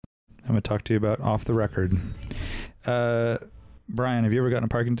I'm going to talk to you about Off the Record. Brian, have you ever gotten a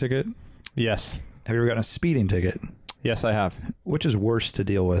parking ticket? Yes. Have you ever gotten a speeding ticket? Yes, I have. Which is worse to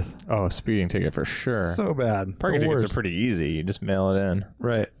deal with? Oh, speeding ticket for sure. So bad. Parking The tickets worst. are pretty easy. You just mail it in.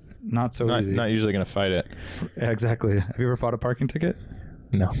 Right. Not so easy. Not usually going to fight it. Yeah, exactly. Have you ever fought a parking ticket?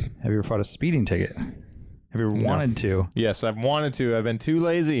 No. Have you ever fought a speeding ticket? Have you ever wanted to? Yes, I've wanted to. I've been too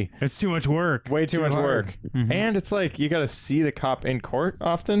lazy. It's too much work. Way It's too much hard. work. Mm-hmm. And it's like you got to see the cop in court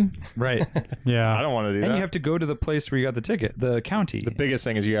often. Right. Yeah. I don't want to do And that. you have to go to the place where you got the ticket, the county. The biggest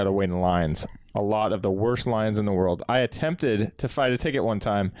thing is you got to wait in lines. A lot of the worst lines in the world. I attempted to fight a ticket one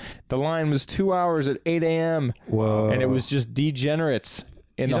time. The line was 2 hours at 8 a.m. Whoa. And it was just degenerates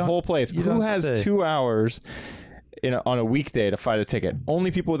in You the don't- whole place. you Who don't has say. 2 hours on a weekday to fight a ticket?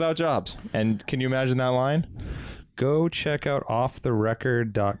 Only people without jobs. And can you imagine that line? Go check out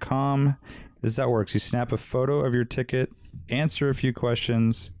offtherecord.com. This is how it works. You snap a photo of your ticket, answer a few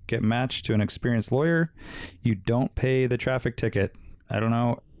questions, get matched to an experienced lawyer. You don't pay the traffic ticket. I don't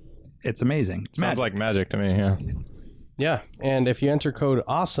know. It's amazing. It's Sounds magic. like magic to me, yeah. Yeah, and if you enter code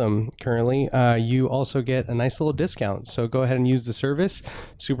AWESOME currently, you also get a nice little discount. So go ahead and use the service.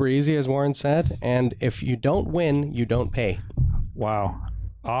 Super easy, as Warren said. And if you don't win, you don't pay. Wow.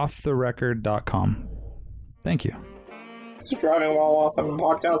 Offtherecord.com. Thank you. It's the Driving While Awesome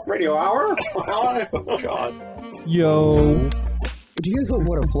Podcast Radio Hour. Oh, God. Yo. Do you guys know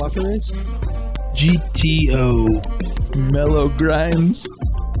what a fluffer is? GTO. Mellow Grinds.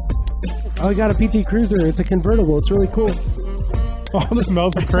 Oh, I got a PT Cruiser. It's a convertible. It's really cool. Oh, this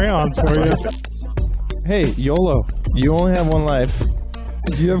smells of crayons for you. Hey, YOLO. You only have one life.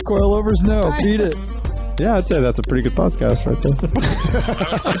 Do you have coilovers? No. Beat it. Yeah, I'd say that's a pretty good podcast right there.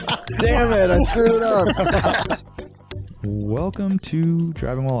 Damn it, I screwed it up. Welcome to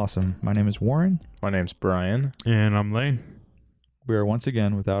Driving While Awesome. My name is Warren. My name's Brian. And I'm Lane. We are once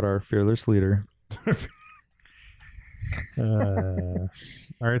again without our fearless leader.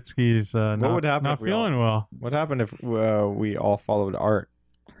 Artsky's not, would happen not if we all- feeling well. What happened if we all followed Art?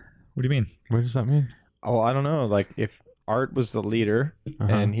 What do you mean? What does that mean? Oh, I don't know. Like if Art was the leader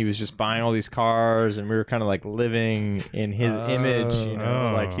and he was just buying all these cars and we were kind of like living in his image, you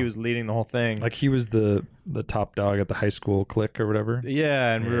know, like he was leading the whole thing. Like he was the top dog at the high school clique or whatever.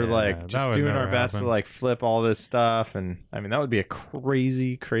 Yeah, and we were Yeah, like that just would doing never our best happen. to like flip all this stuff. And I mean, that would be a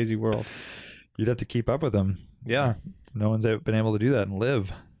crazy, crazy world. You'd have to keep up with him. Yeah. No one's been able to do that and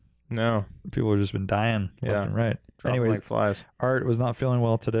live. No. People have just been dying left Yeah. and right. Dropping Anyways, like flies. Art was not feeling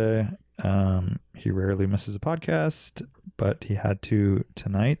well today. He rarely misses a podcast, but he had to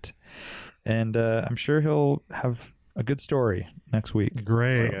tonight. And I'm sure he'll have a good story next week.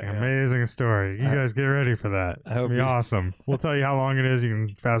 Great. Yeah. Amazing story. You guys get ready for that. I It's hope going to be you- awesome. We'll tell you how long it is. You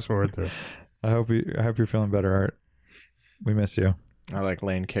can fast forward through. I hope you're feeling better, Art. We miss you. I like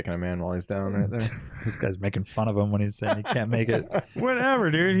Lane kicking a man while he's down right there. This guy's making fun of him when he's saying he can't make it. Whatever,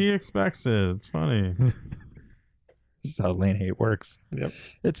 dude. He expects it. It's funny. This is how lane hate works. Yep.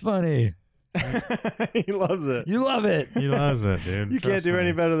 It's funny. He loves it. You love it. He loves it, dude. You can't Trust do me.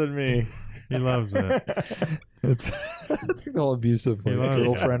 any better than me. He loves it. It's like the whole abusive like, loves it.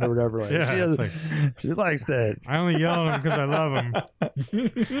 girlfriend or whatever. Like, Yeah, she, it's doesn't- like- she likes it. I only yell at him because I love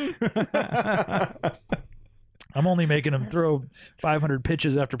him. I'm only making him throw 500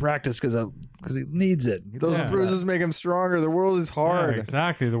 pitches after practice because he needs it. He Those loves bruises make him stronger. The world is hard. Yeah,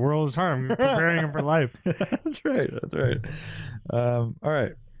 exactly. The world is hard. I'm preparing him for life. that. That's right. That's right. All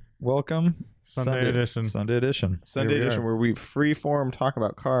right. Welcome. Sunday edition. Sunday edition. Sunday Here we edition are. where we free form talk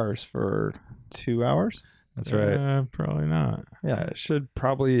about cars for 2 hours. That's right. Probably not. Yeah, I should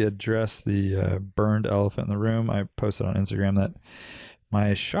probably address the burned elephant in the room. I posted on Instagram that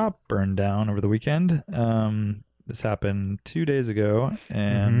my shop burned down over the weekend. This happened 2 days ago,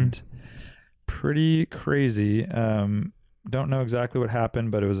 and pretty crazy. Don't know exactly what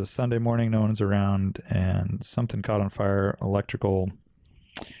happened, but it was a Sunday morning. No one's around, and something caught on fire. Electrical,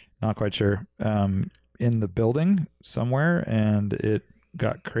 not quite sure, in the building somewhere, and it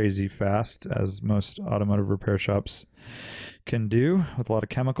got crazy fast, as most automotive repair shops can do, with a lot of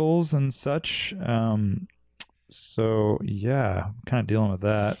chemicals and such. So yeah, kind of dealing with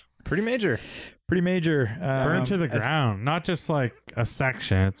that. Pretty major. Pretty major. Burned to the ground. Not just like a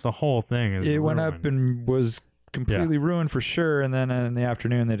section. It's the whole thing. Is It went up ruined. and was completely ruined for sure. And then in the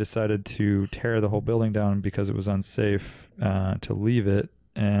afternoon, they decided to tear the whole building down because it was unsafe to leave it.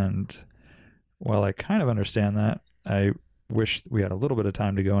 And while I kind of understand that, I wish we had a little bit of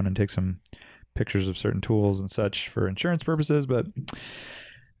time to go in and take some pictures of certain tools and such for insurance purposes. But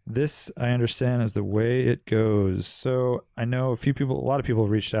this, I understand, is the way it goes. So I know a lot of people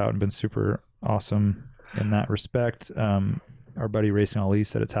have reached out and been super awesome in that respect. our buddy Racing Ali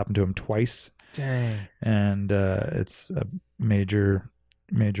said it's happened to him twice. Dang. And it's a major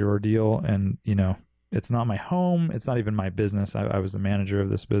ordeal. And, you know, it's not my home. It's not even my business. I was the manager of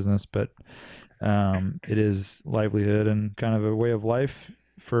this business, but it is livelihood and kind of a way of life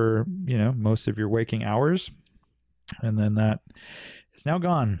for, you know, most of your waking hours. And then that is now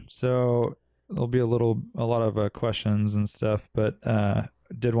gone. So there'll be a lot of questions and stuff, but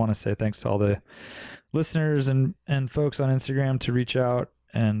did want to say thanks to all the listeners and folks on Instagram to reach out.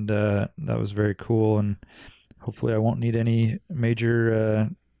 And that was very cool. And hopefully I won't need any major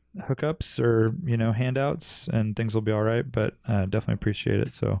hookups or, you know, handouts, and things will be all right, but definitely appreciate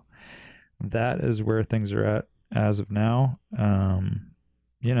it. So that is where things are at as of now.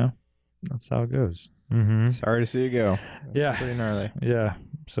 You know, that's how it goes. Mm-hmm. Sorry to see you go. That's Yeah. pretty gnarly. Yeah.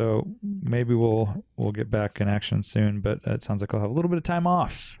 So maybe we'll get back in action soon, but it sounds like I'll have a little bit of time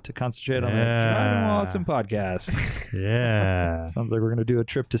off to concentrate on the Driving While Awesome podcast. Yeah. Sounds like we're going to do a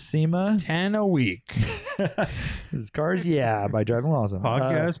trip to SEMA. 10 a week. This is Cars Yeah by Driving While Awesome.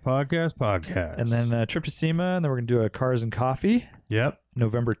 Podcast. And then a trip to SEMA, and then we're going to do a Cars and Coffee Yep.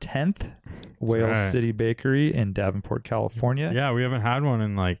 November 10th, Whale right. City Bakery in Davenport, California. Yeah, we haven't had one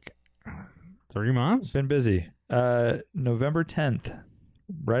in like 3 months. Been busy. November 10th,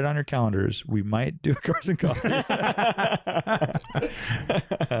 right on your calendars. We might do a Cars and Coffee.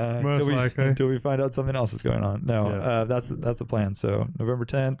 Most likely. Until we find out something else is going on. No, Yeah. that's the plan. So November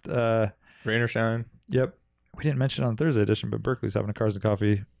 10th. Rain or shine. Yep. We didn't mention on Thursday edition, but Berkeley's having a Cars and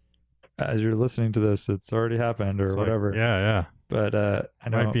Coffee. As you're listening to this, it's already happened or It's like- whatever. yeah. But I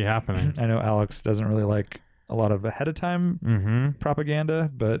know Might be happening. I know Alex doesn't really like a lot of ahead of time Mm-hmm. propaganda,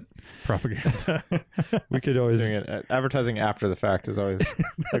 but Propaganda. we could always. Doing it, advertising after the fact is always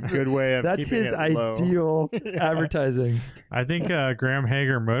a good way of That's keeping his it low. ideal Yeah. advertising. I think Graham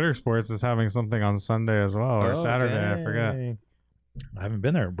Hager Motorsports is having something on Sunday as well, or Oh, Saturday. I forget. dang. I haven't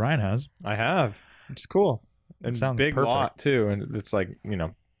been there. Brian has. I have. It's cool. And Sounds big perfect. lot too, and it's like, you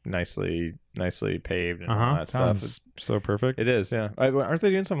know, nicely paved and all that stuff. Sounds so perfect. It is, yeah. Aren't they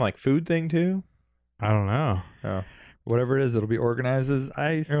doing some like food thing too? I don't know. Oh, Whatever it is, it'll be organized as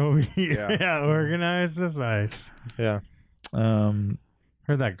ice. It'll be Yeah. organized as ice. yeah. Heard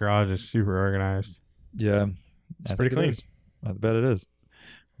that garage is super organized. Yeah, It's I pretty think it clean. is. I bet it is.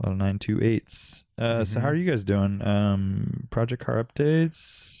 A lot of 928s. So how are you guys doing? Project car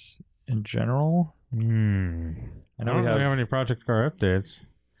updates in general. I I know don't we really have. have any project car updates.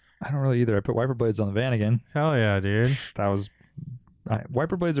 I don't really either. I put wiper blades on the van again. Hell yeah, dude. That was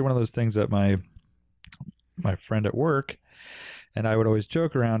wiper blades are one of those things that my friend at work and I would always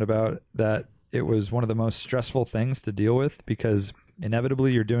joke around about, that it was one of the most stressful things to deal with, because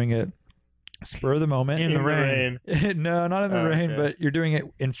inevitably you're doing it spur of the moment In the rain. no, not in the Oh, rain, okay. but you're doing it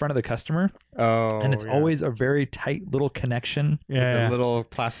in front of the customer, Oh, and it's yeah. always a very tight little connection. Yeah. a little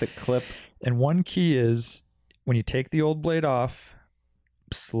plastic clip. And one key is, when you take the old blade off,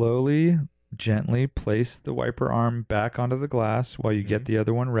 slowly, gently place the wiper arm back onto the glass while you get the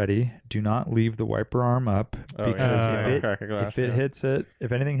other one ready. Do not leave the wiper arm up, because yeah. if it hits it,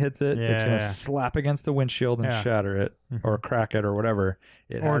 if anything hits it, it's going to Yeah. slap against the windshield and Yeah. shatter it, or crack it, or whatever.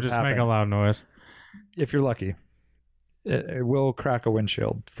 It Or has just happened. make a loud noise. If you're lucky, it will crack a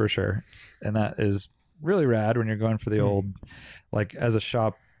windshield for sure. And that is really rad when you're going for the old, like, as a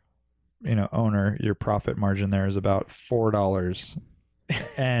shop, you know, owner, your profit margin there is about $4.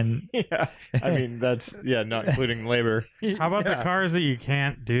 And Yeah. I mean, that's, not including labor. How about the Yeah. cars that you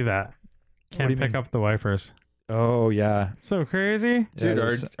can't do that? do Can't you pick mean? up the wipers. Oh yeah, So crazy. Dude,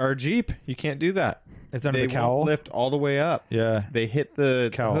 Yeah, our Jeep, you can't do that. it's under They the cowl. won't lift all the way up. Yeah, They hit the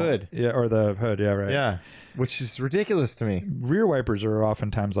cowl. hood. Yeah, or the hood. Yeah, right. Yeah. Which is ridiculous to me. Rear wipers are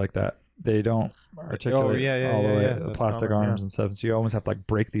oftentimes like that. They don't articulate yeah, all the yeah, way. yeah. The That's plastic common, arms and stuff. So you almost have to like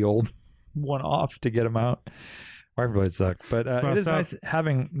break the old one off to get them out. Wiper blades suck, but it messed is up. nice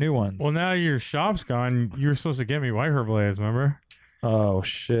having new ones. Well, now your shop's gone. You were supposed to get me wiper blades, remember? Oh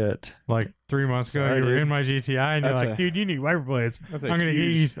shit! Like 3 months ago, Sorry, you were dude. in my GTI, and That's you're like, dude, you need wiper blades. That's I'm gonna get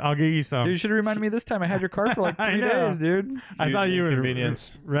you. I'll get you some. Dude, you should have reminded me this time. I had your car for like I 3 know. days, dude. I thought you would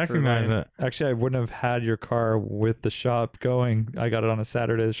inconvenience recognize for it. Actually, I wouldn't have had your car with the shop going. I got it on a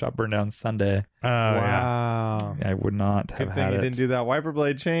Saturday. The shop burned down Sunday. Oh yeah. Wow. I would not have Good had thing you it didn't do that wiper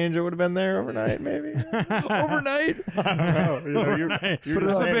blade change. It would have been there overnight, maybe. overnight. I don't know. You know, Right. you're But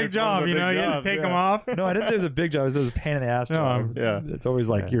it's a saying big it's one job, of the you big know. You had jobs, to take yeah. them off. No, I didn't say it was a big job. I said it was a pain in the ass No, job. yeah. It's always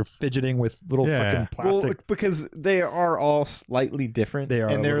like you're fidgeting with little Yeah. fucking plastic. Well, because they are all slightly different. They are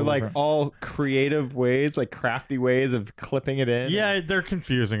a and they're little like different. all creative ways, like crafty ways of clipping it in. Yeah, they're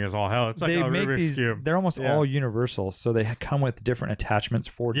confusing as all hell. It's like they a make Rubik's these. cube. They're almost Yeah. all universal, so they come with different attachments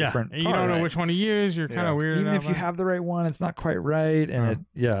for Yeah, different. and you don't know cars. which one to use. You're kind Yeah. of weird. Even about if you that. have the right one, it's not quite right, and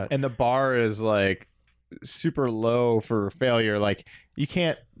And the bar is like super low for failure. Like you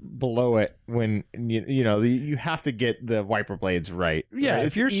can't blow it when you have to get the wiper blades right. Yeah, right? if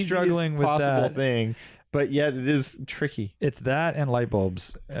It's you're the easiest struggling with possible that- thing, but yet it is tricky. it's that and light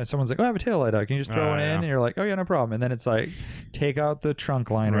bulbs. Someone's like, "Oh, I have a tail light out. Can you just throw Oh, one in?" yeah. And you're like, "Oh yeah, no problem." And then it's like, take out the trunk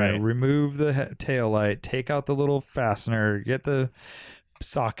liner, Right. remove the tail light, take out the little fastener, get the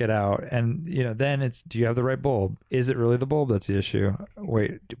socket out, and then it's, do you have the right bulb? Is it really the bulb that's the issue?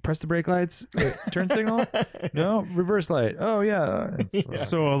 Wait, press the brake lights. Wait, turn signal. No, reverse light. Oh yeah. It's,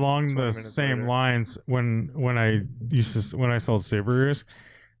 So along 20 the minutes same later. lines, when I sold Subarus,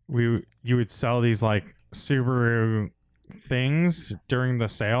 you would sell these like Subaru things during the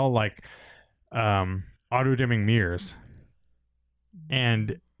sale, like auto dimming mirrors,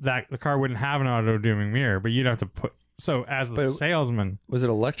 and that the car wouldn't have an auto dimming mirror, but you'd have to put. So as the But- salesman, was it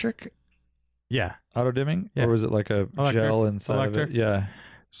electric yeah. auto dimming, Yeah. or was it like a Electric. gel inside Electric. of it? Yeah.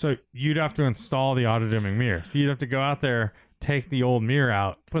 So you'd have to install the auto dimming mirror. So you'd have to go out there, take the old mirror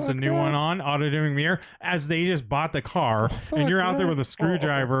out, put the Fuck new one that. on, auto dimming mirror, as they just bought the car, and you're out there with a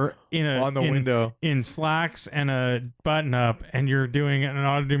screwdriver On the window. in slacks and a button up, and you're doing an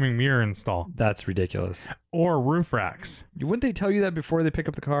auto dimming mirror install That's ridiculous. or roof racks. Wouldn't they tell you that before they pick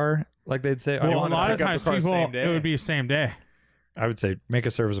up the car? Like they'd say, "Oh, you Well, a want to lot of pick up times the car people same day. it would be the same day. I would say make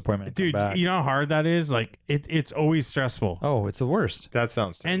a service appointment and come Dude, back. you know how hard that is? Like it's always stressful. Oh, it's the worst. That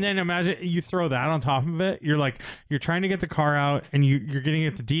sounds. And then imagine you throw that on top of it. You're trying to get the car out, and you're getting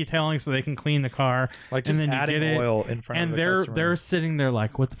it to detailing so they can clean the car. Like And just then you adding get it, oil in front And of the they're customer. sitting there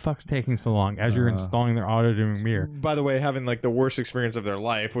like, what the fuck's taking so long? As you're installing their auto dimming mirror. By the way, having like the worst experience of their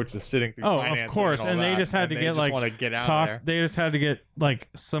life, which is sitting through. Oh, of financing course. all And they that, just had to they get, just like, want to get out of there. They just had to get like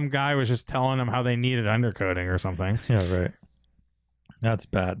some guy was just telling them how they needed undercoating or something. Yeah, right. That's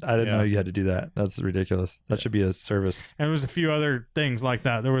bad. I didn't Yeah. know you had to do that. That's ridiculous. That should be a service. And there was a few other things like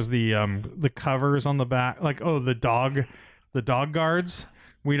that. There was the covers on the back, like the dog guards.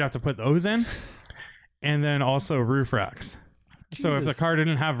 We'd have to put those in, and then also roof racks. So if the Jesus. car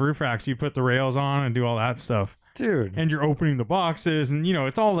didn't have roof racks, you put the rails on and do all that stuff. Dude. And you're opening the boxes, and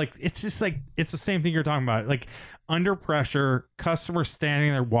it's all like it's just like it's the same thing you're talking about. Like under pressure, customers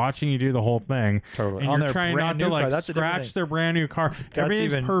standing there watching you do the whole thing, Totally. and On you're their trying brand not to new like car. That's a different scratch thing. their brand new car.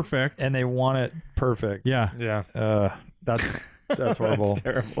 Everything's even- perfect. And they want it perfect. Yeah. Yeah, That's horrible. That's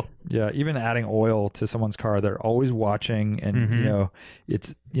terrible. Yeah, even adding oil to someone's car, they're always watching, and Mhm.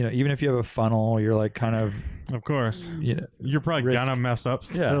 it's even if you have a funnel, you're like kind of Of course. you know You're probably Risk. gonna mess up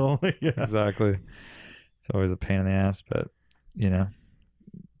still. Yeah. exactly. It's always a pain in the ass, but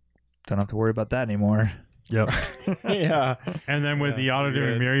don't have to worry about that anymore. Yep. Yeah, And then with Yeah, the auto dimming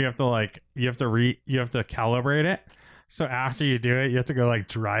good. mirror, you have to calibrate it. So after you do it, you have to go like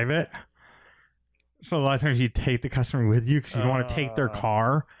drive it. So a lot of times you take the customer with you because you don't want to take their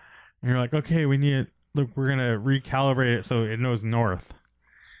car. And you're like, okay, look, we're gonna recalibrate it so it knows north.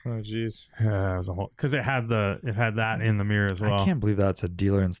 oh jeez. Yeah, it was a whole because it had that in the mirror as well. I can't believe that's a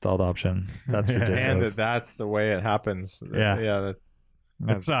dealer installed option. That's Yeah. ridiculous. And that's the way it happens. Yeah. yeah,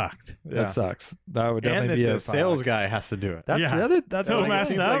 It sucked. That sucks. That would And definitely that be the a sales guy has to do it. That's Yeah. the other. That's So the messed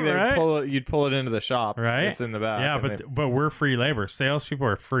Seems up, like they'd right? you'd pull it into the shop, Right? It's in the back. Yeah, and but we're free labor. Salespeople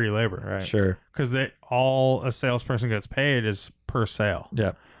are free labor, right. Sure. Because all a salesperson gets paid is per sale.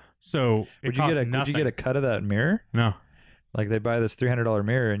 Yeah. So it Would you costs get a nothing. Would you get a cut of that mirror? No. Like they buy this $300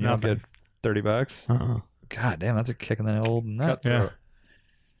 mirror and you Nothing. don't get $30. Uh-uh. God damn, that's a kick in the old nuts. Yeah.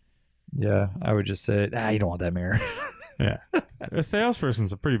 Yeah, I would just say, you don't want that mirror. Yeah. A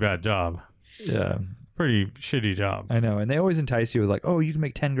salesperson's a pretty bad job. Yeah, Pretty shitty job. I know. And they always entice you with like, oh, you can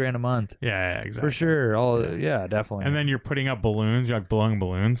make $10,000 a month Yeah, exactly. for sure. Yeah, definitely. And then you're putting up balloons. You're like blowing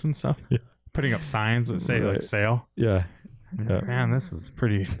balloons and stuff. Yeah. Putting up signs that say like Right. sale. yeah, Yeah. Man, this is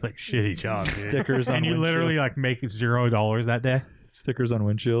pretty like shitty job, dude. stickers on And you literally like make $0 that day, stickers on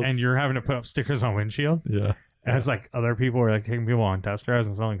windshields. and you're having to put up stickers on windshield yeah, as like other people are like taking people on test drives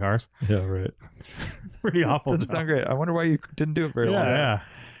and selling cars. yeah, right. Pretty awful. Doesn't job. sound great. I wonder why you didn't do it very long. Yeah, yeah.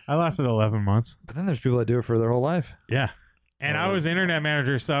 I lasted 11 months. But then there's people that do it for their whole life. Yeah. And I was internet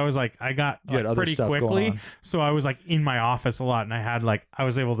manager, so I was like, I got You had like, other pretty stuff going quickly. on. So I was like in my office a lot, and I had I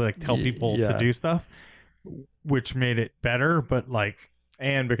was able to like tell people Yeah. to do stuff, which made it better. But like,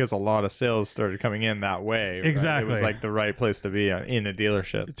 And because a lot of sales started coming in that way, right? Exactly. It was like the right place to be in a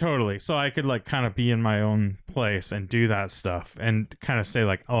dealership. Totally. So I could like kind of be in my own place and do that stuff and kind of say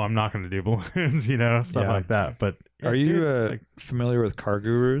like, oh, I'm not going to do balloons, stuff Yeah. like that. But Are you dude, it's like, familiar with Car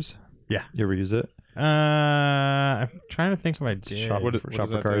Gurus? Yeah. You ever use it? I'm trying to think if I did. Shop What for does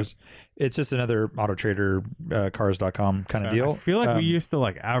that cars. It's just another Auto Trader, cars.com kind of deal. I feel like we Um, used to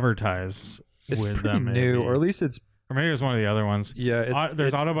like advertise it's with pretty them. new, maybe. or at least it's Or maybe it was one of the other ones. yeah.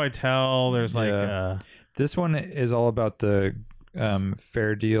 There's it's Auto by Tel. There's like, Yeah. This one is all about the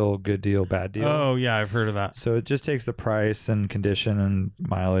fair deal, good deal, bad deal. oh yeah, I've heard of that. So it just takes the price and condition and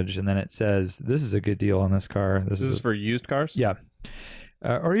mileage, and then it says this is a good deal on this car. This This is for used cars? yeah,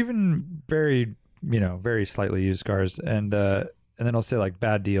 or even very very slightly used cars, and then it'll say like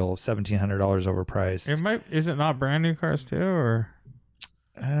bad deal, $1,700 overpriced. Is it not brand new cars too, or?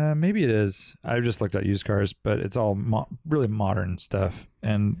 Maybe it is. I just looked at used cars, but it's all really modern stuff.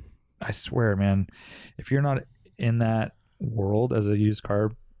 And I swear, man, if you're not in that world as a used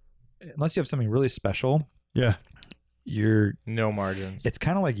car, unless you have something really special, Yeah. you're No margins. it's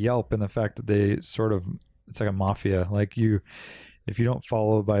kind of like Yelp in the fact that it's like a mafia. Like if you don't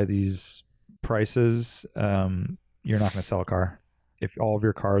follow by these prices, you're not going to sell a car. If all of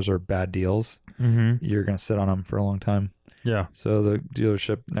your cars are bad deals, Mm-hmm. you're going to sit on them for a long time. Yeah. So the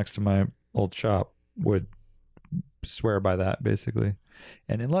dealership next to my old shop would swear by that basically.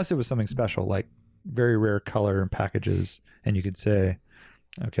 And unless it was something special, like very rare color and packages, and you could say,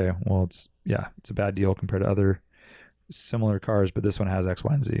 okay, well, it's a bad deal compared to other similar cars, but this one has X,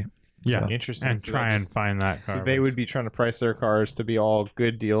 Y, and Z. Yeah. Interesting. And So try that and just- find that car. So they would be trying to price their cars to be all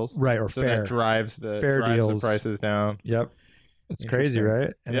good deals. Right, or So fair. that drives Fair the deals. prices down. Yep. It's crazy, Interesting.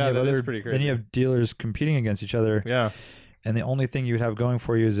 right? And Yeah, then you have that is pretty Then crazy. you have dealers competing against each other, Yeah. and the only thing you would have going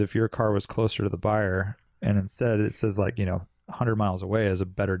for you is if your car was closer to the buyer, and instead it says 100 miles away is a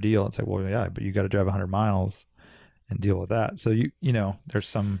better deal. It's like, well, yeah, but you got to drive 100 miles and deal with that. So there's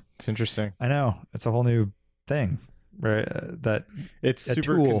some. It's interesting. I know it's a whole new thing, right? That It's A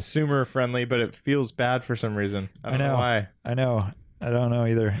super tool. consumer friendly, but it feels bad for some reason. I don't know know. why. I know. I don't know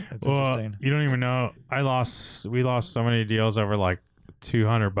either. It's Well, interesting. you don't even know. We lost so many deals over like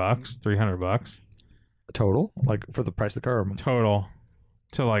 $200, $300 Total, like for the price of the car. total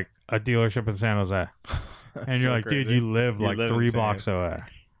to like a dealership in San Jose. And you're so like, dude, crazy. you live You like live in 3 San blocks away.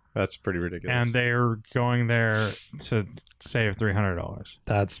 That's pretty ridiculous. And they're going there to save $300.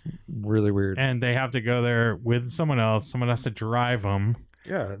 That's really weird. And they have to go there with someone else. Someone has to drive them.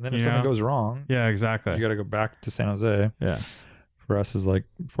 Yeah, and then if You something know? goes wrong, Yeah, exactly. you got to go back to San Jose. Yeah. For us is like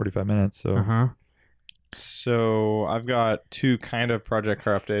 45 minutes. So Uh-huh. So I've got 2 kind of project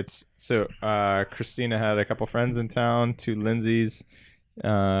car updates. So Christina had a couple friends in town, 2 Lindsays.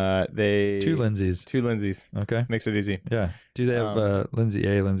 two Lindsays. 2 Lindsays. Okay. Makes it easy. Yeah. Do they have Um, Lindsay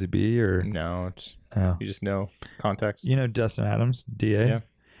A, Lindsay B, or No, it's, oh. you just know context. You know Dustin Adams, DA? Yeah.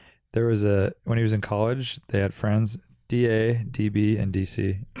 There was when he was in college, they had friends, DA, DB, and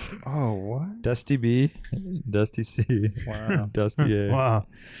DC. Oh, what? Dusty B, Dusty C, Wow. Dusty A. Wow.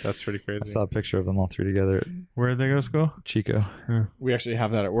 That's pretty I crazy. saw a picture of them all 3 together at Where'd they go to school? Chico. We actually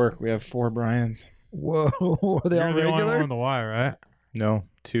have that at work. We have 4 Brians. Whoa, are they You're all the only one regular? with the Y, right? No,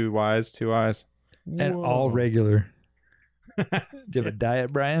 2 Ys, 2 Is. And all regular. Do you have a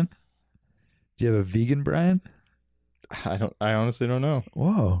diet, Brian? Do you have a vegan, Brian? I honestly don't know.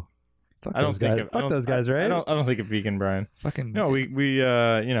 Whoa. Fuck I don't those think guys. of, I Fuck don't- those guys, I right? don't think of vegan Brian. Fucking No,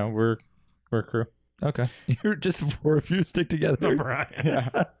 we're a crew. Okay. You're just 4 of you stick together. The Bryans. Yeah.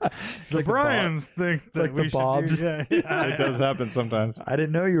 It's The like Bryans think It's that like we the should Bobs. Do, yeah. It does happen sometimes. I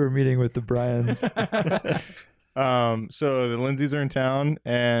didn't know you were meeting with the Bryans. So the Lindsays are in town,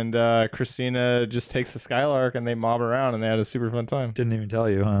 and Christina just takes the Skylark, and they mob around, and they had a super fun time. Didn't even tell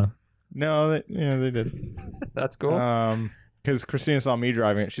you, huh? No, they did. That's cool. Because Christina saw me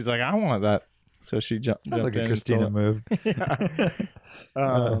driving it, she's like, "I want that," so she jumped. Sounds like in a and Christina stole move. it.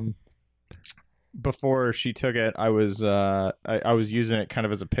 Before she took it, I was using it kind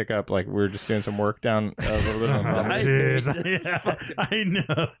of as a pickup, like we were just doing some work down a little bit on the Jeez. Yeah, I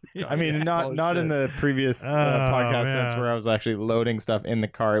know. I mean, not in the previous podcast sense man. where I was actually loading stuff in the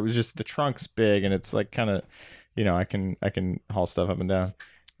car. It was just the trunk's big, and it's like kind of, I can haul stuff up and down.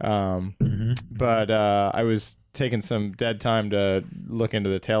 But I was taking some dead time to look into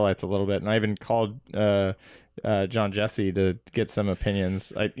the taillights a little bit, and I even called John Jesse to get some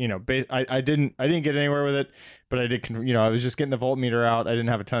opinions. I didn't get anywhere with it, but I did. I was just getting the voltmeter out. I didn't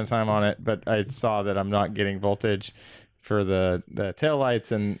have a ton of time on it, but I saw that I'm not getting voltage for the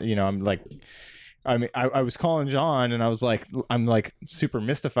taillights, and I'm like, I mean, I was calling John and I was like, I'm like super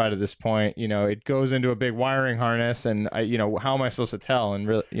mystified at this point. You know, it goes into a big wiring harness and how am I supposed to tell? And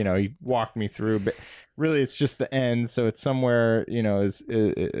really, he walked me through, but really it's just the end. So it's somewhere, is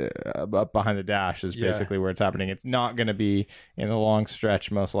up behind the dash is basically where it's happening. It's not going to be in the long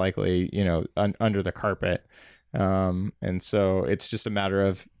stretch, most likely, under the carpet. And so it's just a matter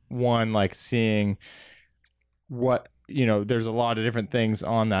of one, like seeing what, there's a lot of different things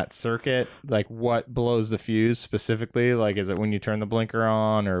on that circuit, like what blows the fuse specifically. Like, is it when you turn the blinker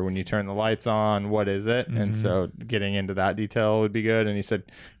on or when you turn the lights on? What is it? Mm-hmm. And so getting into that detail would be good. And he said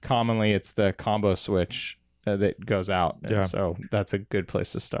commonly it's the combo switch that goes out. And so that's a good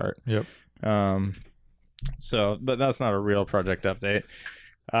place to start. Yep. But that's not a real project update.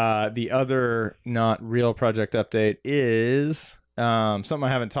 The other not real project update is something I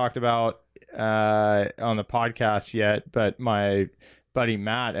haven't talked about on the podcast yet, but my buddy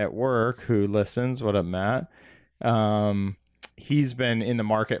Matt at work who listens, what up Matt, he's been in the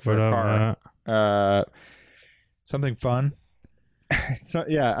market for a car. Something fun. So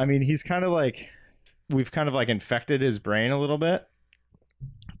yeah, I mean, he's kind of like, we've kind of like infected his brain a little bit.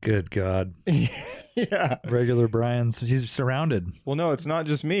 Good God. Yeah. Regular Brian's, he's surrounded. Well, no, it's not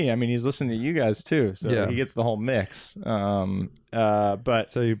just me. I mean, he's listening to you guys too, so he gets the whole mix. But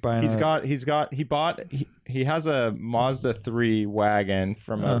so you buying he has a Mazda 3 wagon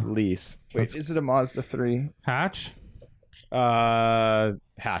from a lease. Wait, is it a Mazda 3? Hatch?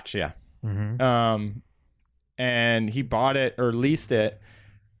 Hatch, yeah. Mm-hmm. And he bought it or leased it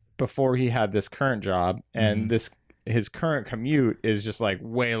before he had this current job, and his current commute is just like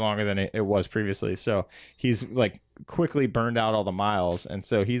way longer than it was previously. So he's like quickly burned out all the miles. And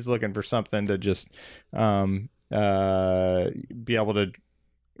so he's looking for something to just be able to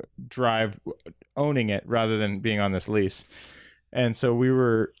drive owning it rather than being on this lease. And so we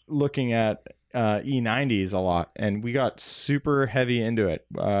were looking at E90s a lot, and we got super heavy into it.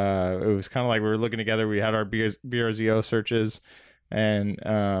 It was kind of like we were looking together. We had our BRZO searches and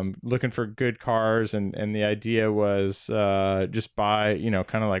looking for good cars, and the idea was just buy,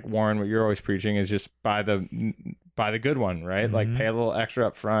 kind of like Warren, what you're always preaching is just buy the good one, right? Mm-hmm. Like pay a little extra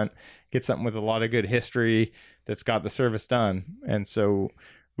up front, get something with a lot of good history that's got the service done. And so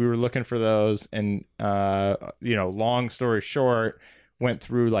we were looking for those, and long story short, went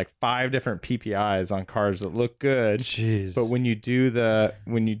through like 5 different PPIs on cars that look good. Jeez. But when you do the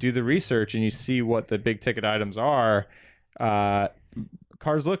research and you see what the big ticket items are,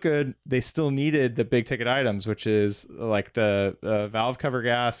 cars look good. They still needed the big ticket items, which is like the valve cover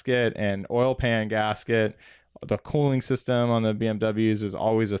gasket and oil pan gasket. The cooling system on the BMWs is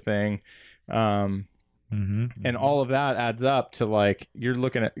always a thing. And all of that adds up to like, you're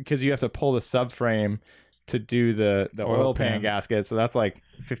looking at, because you have to pull the subframe to do the oil pan gasket. So that's like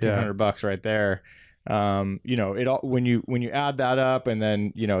 $1,500 right there. It all, when you add that up, and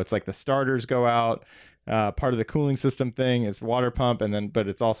then, it's like the starters go out. Part of the cooling system thing is water pump, but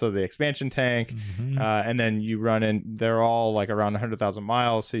it's also the expansion tank. And then you run in, they're all like around 100,000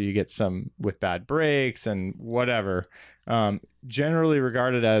 miles. So you get some with bad brakes and whatever. Generally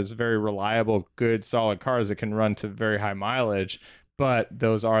regarded as very reliable, good, solid cars that can run to very high mileage, but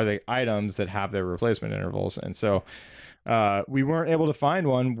those are the items that have their replacement intervals. And so we weren't able to find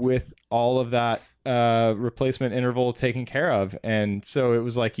one with all of that replacement interval taken care of. And so it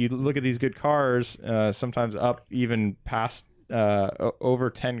was like, you look at these good cars, sometimes up even past over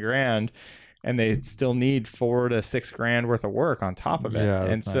 10 grand, and they still need $4 to $6 grand worth of work on top of it. Yeah,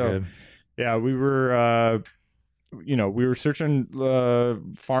 and so we were we were searching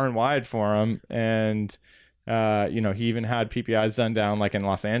far and wide for them, and he even had PPIs done down like in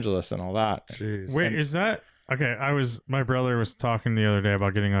Los Angeles and all that. Jeez. Wait, is that okay? My brother was talking the other day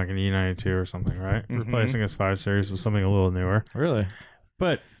about getting like an E92 or something, right? Replacing his 5 Series with something a little newer. Really?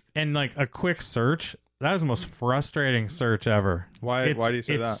 But and like a quick search, that was the most frustrating search ever. Why do you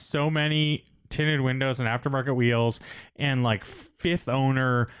say that? It's so many tinted windows and aftermarket wheels and like 5th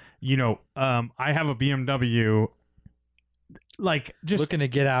owner. I have a BMW. Like just looking to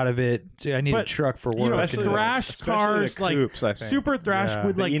get out of it. See, I need a truck for work. Thrash cars, the coupes, like super thrash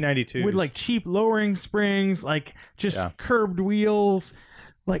with like E92s. with like cheap lowering springs, like just curbed wheels,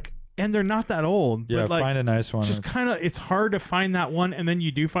 like, and they're not that old. Yeah, but like, find a nice one. Just kind of, it's hard to find that one, and then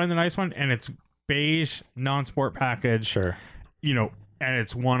you do find the nice one, and it's beige, non-sport package. Sure. And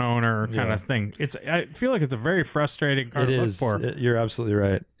it's one owner kind of thing. I feel like it's a very frustrating car to look for. You're absolutely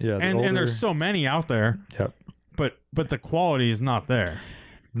right. Yeah, and there's so many out there. Yep. But the quality is not there.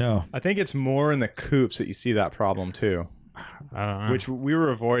 No, I think it's more in the coupes that you see that problem too. I don't know. which we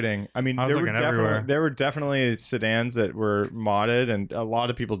were avoiding. I mean, I was looking everywhere. there were definitely sedans that were modded, and a lot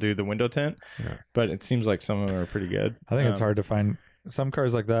of people do the window tint. Yeah. But it seems like some of them are pretty good. I think it's hard to find some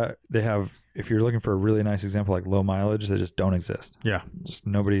cars like that. They have, if you're looking for a really nice example, like low mileage, they just don't exist. Yeah. Just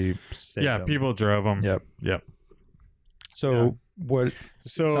nobody. saved Yeah, them. people drove them. Yep. So what?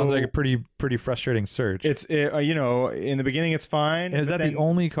 So Sounds like a pretty frustrating search. you know, in the beginning it's fine. And is but that then- the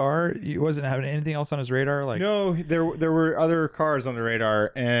only car? He wasn't having anything else on his radar. Like No, there were other cars on the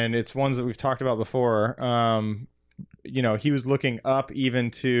radar, and it's ones that we've talked about before. You know, he was looking up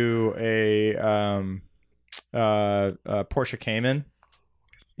even to a Porsche Cayman.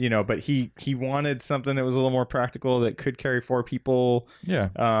 You know, but he wanted something that was a little more practical that could carry 4 people. yeah,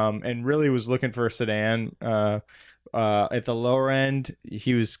 And really was looking for a sedan. At the lower end,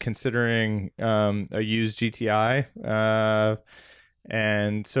 he was considering a used GTI,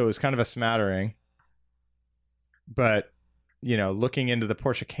 and so it was kind of a smattering. But you know, looking into the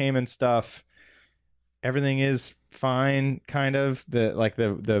Porsche Cayman stuff, everything is fine. Kind of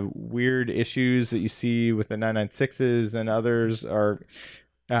the weird issues that you see with the 996s and others are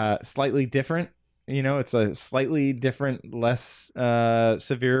slightly different. You know, it's a slightly different, less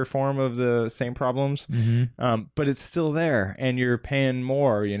severe form of the same problems, but it's still there, and you're paying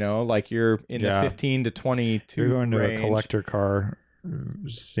more. You know, like you're in the 15 to 22. you're going to range. a collector car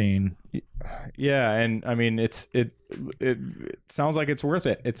scene. Yeah, and I mean, it sounds like it's worth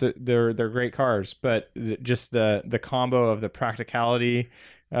it. They're great cars, but just the combo of the practicality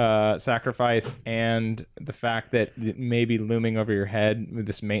sacrifice and the fact that it may be looming over your head with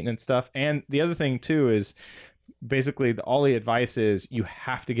this maintenance stuff. And the other thing too is basically all the advice is you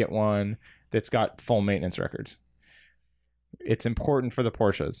have to get one that's got full maintenance records. It's important for the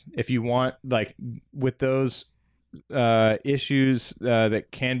Porsches. If you want, like with those issues that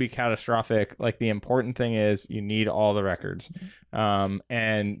can be catastrophic, like the important thing is you need all the records.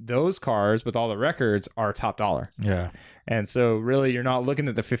 And those cars with all the records are top dollar. Yeah. And so really you're not looking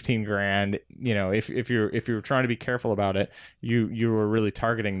at the 15 grand, you know, if you're trying to be careful about it, you were really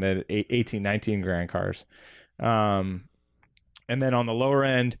targeting the 18, 19 grand cars. And then on the lower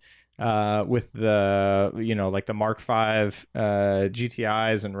end, with the, you know, like the Mark V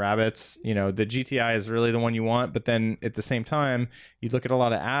GTIs and Rabbits, you know, the GTI is really the one you want, but then at the same time you look at a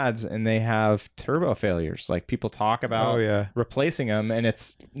lot of ads and they have turbo failures. Like people talk about replacing them, and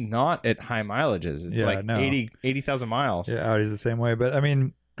it's not at high mileages. It's like 80,000 miles. Yeah, Audi's the same way, but I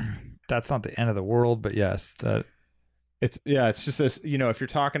mean, that's not the end of the world. But yes, that it's just this, you know, if you're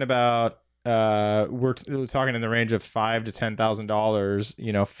talking about we're talking in the range of $5,000 to $10,000,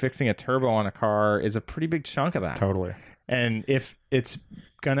 you know, fixing a turbo on a car is a pretty big chunk of that. totally. And if it's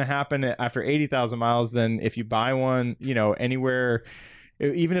gonna happen after 80,000 miles, then if you buy one, you know, anywhere,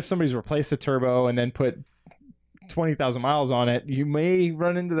 even if somebody's replaced a turbo and then put 20,000 miles on it, you may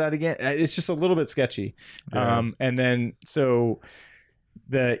run into that again. It's just a little bit sketchy. Yeah. And then so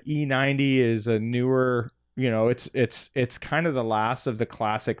the E90 is a newer, you know, it's kind of the last of the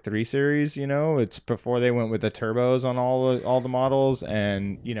classic 3 Series. You know, it's before they went with the turbos on all the models,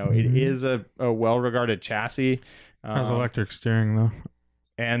 and you know, it is a well-regarded chassis. Has electric steering though,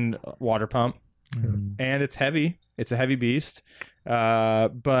 and water pump, and it's heavy. It's a heavy beast.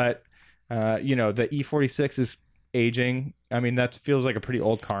 But you know, the E46 is aging. I mean, that feels like a pretty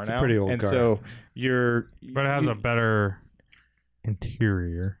old car now. A pretty old and car. so but it has a better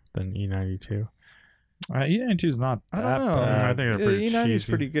interior than E92. E92 is not I that don't know. bad. I think they're pretty E90 is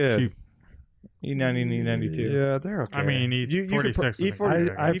cheesy. pretty good. Cheap. E90 and E92. Yeah, they're okay. I mean, E46 is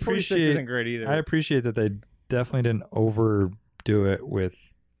E40, I E46 appreciate- isn't great either. I appreciate that they definitely didn't overdo it with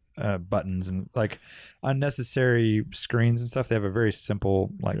buttons and like unnecessary screens and stuff. They have a very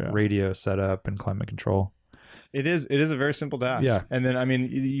simple radio setup and climate control. It is a very simple dash. Yeah. And then I mean,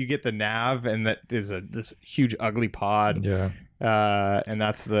 you get the nav, and that is this huge ugly pod. Yeah, And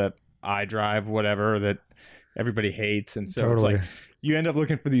that's the iDrive whatever that everybody hates, and so totally. it's like you end up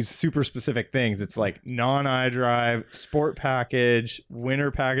looking for these super specific things. It's like non-iDrive, sport package, winter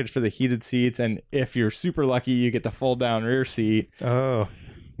package for the heated seats, and if you're super lucky, you get the fold down rear seat, Oh,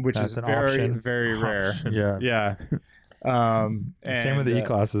 which That's is an very option. very rare. yeah. Yeah. Same with the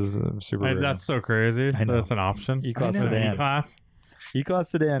E-Class is super rare. That's so crazy. I know. That's an option. E-Class I know. sedan. E-Class. E-Class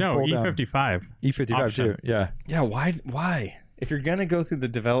sedan. No, fold down. E55. E55 option. too. Yeah, Yeah. Why? If you're gonna go through the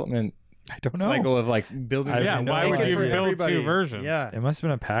development I don't know. cycle of like building, I Yeah, have no why would idea. you For build everybody. 2 versions? Yeah. It must have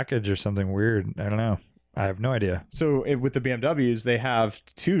been a package or something weird. I don't know. I have no idea. So with the BMWs, they have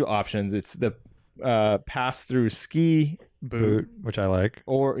 2 options. It's the pass-through ski boot, which I like.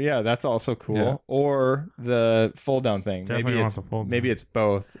 Or that's also cool. Yeah. Or the fold down thing. Definitely want the fold maybe down. it's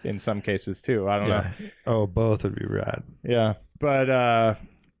both in some cases too. I don't know. Oh, both would be rad. Yeah. But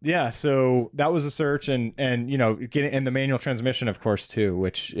so that was a search, and getting and the manual transmission, of course, too,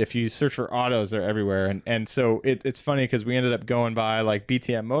 which if you search for autos, they're everywhere. And so it's funny because we ended up going by like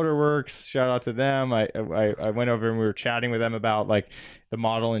BTM Motorworks, shout out to them. I went over and we were chatting with them about like the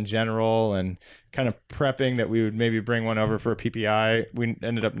model in general and kind of prepping that we would maybe bring one over for a PPI. We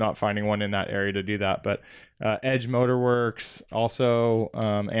ended up not finding one in that area to do that, but Edge Motorworks also,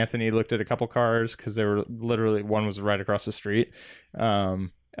 Anthony looked at a couple cars because they were literally, one was right across the street.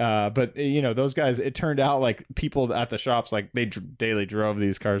 But those guys, it turned out like people at the shops, like they daily drove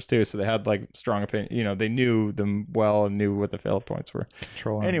these cars too, so they had like strong opinion. They knew them well and knew what the fail points were.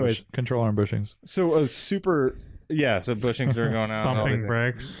 Control arm bushings. So a super so bushings are going out. Thumping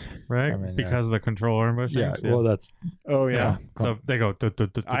brakes, right? I mean, because of the controller bushings. Yeah, well, that's They go.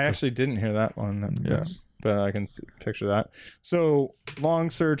 I actually didn't hear that one. Yeah. But I can picture that. So long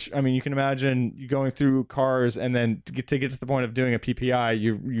search. I mean, you can imagine you going through cars, and then to get to the point of doing a PPI,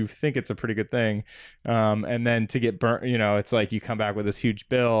 you think it's a pretty good thing, and then to get burnt, it's like you come back with this huge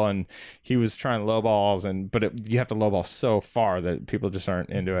bill. And he was trying lowballs, but you have to lowball so far that people just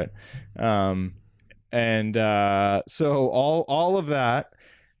aren't into it. So all of that,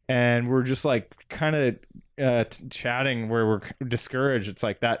 and we're just like kind of chatting where we're discouraged. It's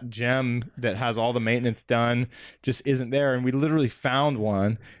like that gem that has all the maintenance done just isn't there, and we literally found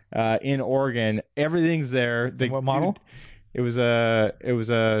one in Oregon. Everything's there. What model? It was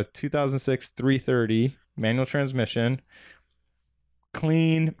a 2006 330 manual transmission,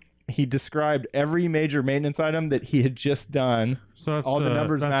 clean. He described every major maintenance item that he had just done. So that's all the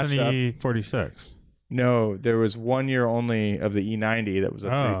numbers that's matched an up. E46. No, there was 1 year only of the E90 that was a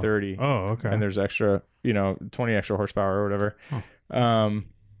 330. Oh, okay. And there's extra, 20 extra horsepower or whatever. Huh.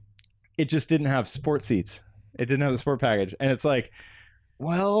 It just didn't have sport seats. It didn't have the sport package. And it's like,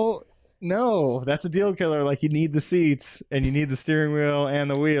 well, no, that's a deal killer. Like, you need the seats and you need the steering wheel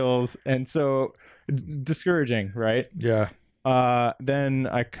and the wheels. And so discouraging, right? Yeah. Then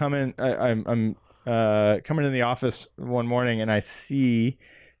I come in, I'm coming in the office one morning, and I see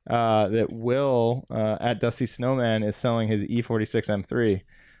that Will at Dusty Snowman is selling his E46 M3.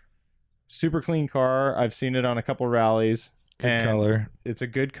 Super clean car. I've seen it on a couple rallies. Good color. It's a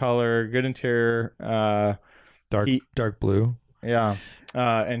good color, good interior. Dark blue. Yeah.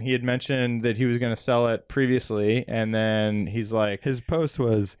 And he had mentioned that he was going to sell it previously, and then he's like, His post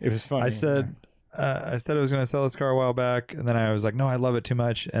was, it was funny. I said I was going to sell this car a while back, and then I was like, no, I love it too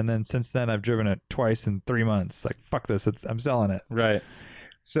much. And then since then, I've driven it twice in 3 months. Like, fuck this. I'm selling it. Right.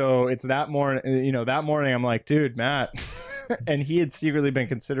 So it's that morning, that morning I'm like, dude, Matt. And he had secretly been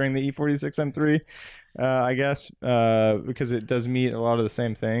considering the E46 M3, I guess, because it does meet a lot of the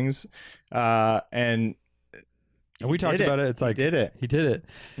same things. And we talked about it. It's like, he did it. He did it.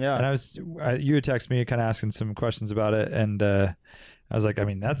 Yeah. And you had texted me kind of asking some questions about it. And I was like, I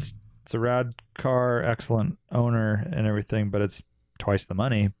mean, it's a rad car, excellent owner and everything, but it's twice the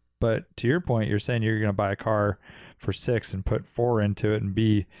money. But to your point, you're saying you're going to buy a car for 6 and put 4 into it and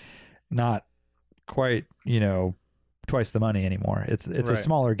be not quite, twice the money anymore. It's right. A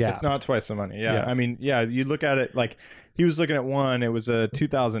smaller gap. It's not twice the money. Yeah. I mean, you look at it like he was looking at one. It was a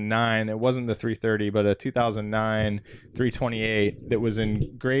 2009. It wasn't the 330, but a 2009 328 that was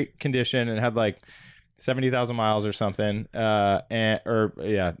in great condition and had like 70,000 miles or something.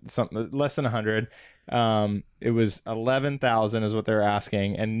 Something less than 100. It was 11,000 is what they're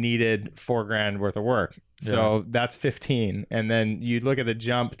asking, and needed $4,000 worth of work. So that's 15. And then you look at the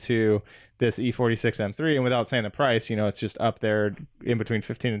jump to this E46 M3, and without saying the price, it's just up there in between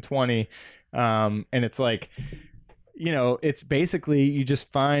 15 and 20. And it's like, it's basically, you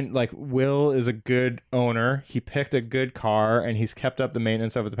just find like Will is a good owner. He picked a good car, and he's kept up the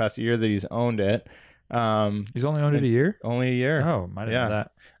maintenance over the past year that he's owned it. He's only owned it a year? Only a year. Oh, might have known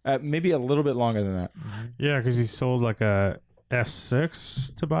that. Maybe a little bit longer than that. Yeah, because he sold like a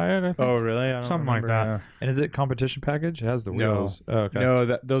S6 to buy it, I think. Oh, really? I don't Something remember. like that. Yeah. And is it competition package? It has the wheels. No. Oh, okay.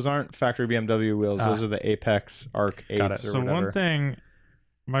 No, those aren't factory BMW wheels. Those are the Apex Arc 8s Got it. or So whatever. one thing,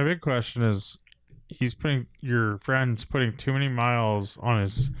 my big question is, your friend's putting too many miles on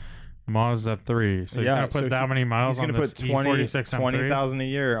his Mazda 3. So he's going to put that many miles he's on gonna this put E46 M3? 20,000 a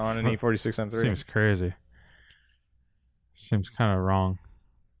year on an E46 M3. Seems crazy. Seems kind of wrong.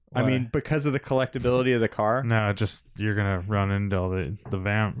 I mean, because of the collectability of the car. No, just you're gonna run into all the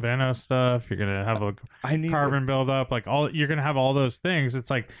Vano stuff. You're gonna have a carbon buildup, like you're gonna have all those things. It's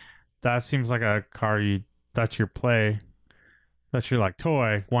like that seems like a car that's your play, that's your like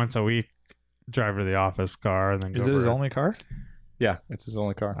toy once a week drive to the office car and then Is go it his for only car? Yeah, it's his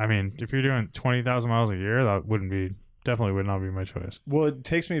only car. I mean, if you're doing 20,000 miles a year, that definitely would not be my choice. Well, it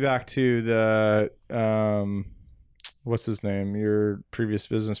takes me back to the what's his name? Your previous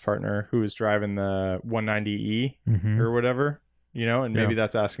business partner who was driving the 190E or whatever, and maybe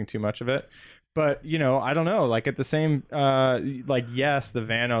that's asking too much of it. But, I don't know. Like at the same, yes, the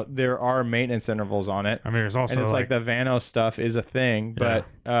Vano, there are maintenance intervals on it. I mean, there's also and it's like the Vano stuff is a thing, but,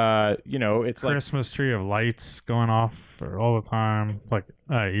 it's like Christmas tree of lights going off all the time. Like,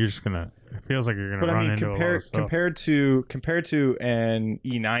 you're just going to, it feels like you're going to run into a lot of stuff. compared to an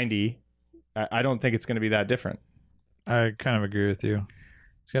E90, I don't think it's going to be that different. I kind of agree with you.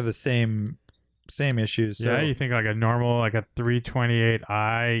 It's got the same issues. So Yeah, you think like a normal, like a 328i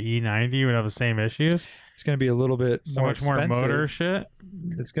E90 would have the same issues? it's going to be a little bit So more much more expensive. motor shit?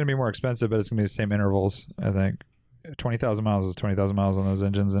 It's going to be more expensive, but it's going to be the same intervals, I think. 20,000 miles is 20,000 miles on those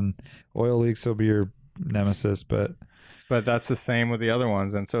engines, and oil leaks will be your nemesis, but that's the same with the other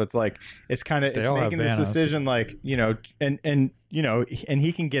ones. And so it's like, it's kind of, They it's all have making this Vanos. decision, like, and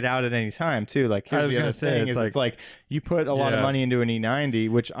he can get out at any time too. Like, I here's was the gonna other say, thing it's is it's like you put a lot of Yeah. money into an E90,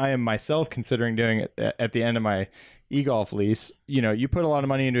 which I am myself considering doing at the end of my e-golf lease. You put a lot of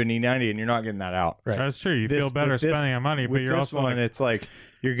money into an E90 and you're not getting that out. Right. That's true. You This- feel better with this- spending the money, but With you're this also one, like, it's like,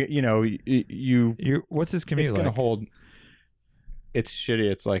 you what's his commute it's like? going to hold. It's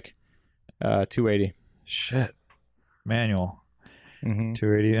shitty. It's like 280. Shit. Manual. Mm-hmm.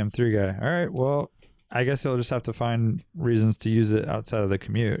 280 M3 guy. All right. Well, I guess he'll just have to find reasons to use it outside of the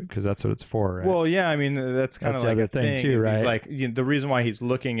commute because that's what it's for, right? Well, yeah, I mean that's kind That's of the like other a thing thing too, is right? He's like the reason why he's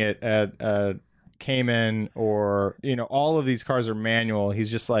looking at Cayman or all of these cars are manual. He's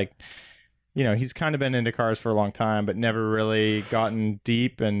just like he's kind of been into cars for a long time, but never really gotten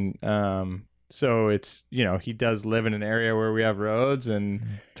deep, and so it's he does live in an area where we have roads, and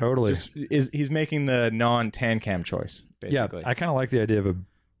totally. he's making the non-tan cam choice basically. Yeah, I kind of like the idea of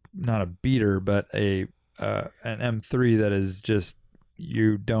not a beater, but an M3 that is just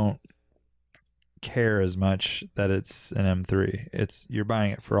you don't care as much that it's an M3. You're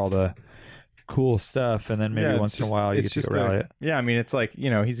buying it for all the cool stuff, and then maybe Yeah, once in a while you get to go rally it. Yeah, I mean, it's like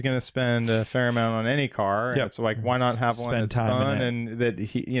he's going to spend a fair amount on any car. Yep. And so like, why not have one Spend that's time in fun it. and that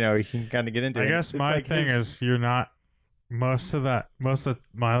he can kind of get into? I it. guess It's my like thing is you're not, most of the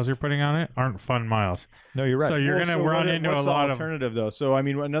miles you're putting on it aren't fun miles. No, you're right. So you're going to run into a what's lot the of, alternative though. So I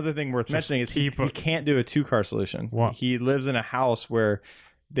mean, another thing worth Just mentioning is he keep a- can't do a 2-car solution. What? He lives in a house where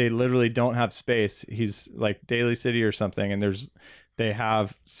they literally don't have space. He's like Daly City or something, and they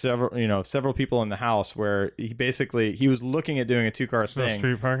have several people in the house where he was looking at doing a 2-car no thing,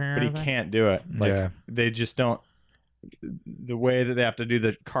 street parking or but he anything? can't do it. Like Yeah. they just don't. The way that they have to do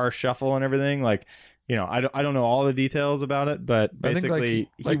the car shuffle and everything, like I don't know all the details about it, but I think, basically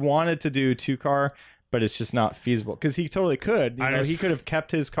like- he wanted to do 2-car, but it's just not feasible because he totally could. He could have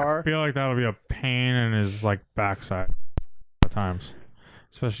kept his I car. feel like that'll be a pain in his like backside at times,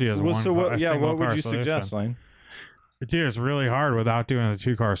 especially as Well, one. so what? a Yeah, single what would car you solution. suggest, Lane? Dude, it's really hard without doing the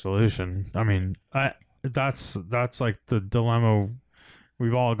 2-car solution. I mean, that's like the dilemma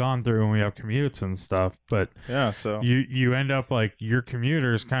we've all gone through when we have commutes and stuff. But Yeah, so you end up like your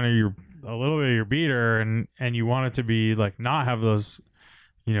commuter is kind of a little bit of your beater, and you want it to be like not have those.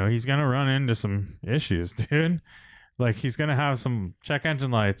 He's gonna run into some issues, dude. Like he's gonna have some check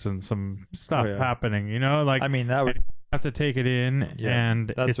engine lights and some stuff yeah. happening. Like I mean, that would have to take it in, Yeah,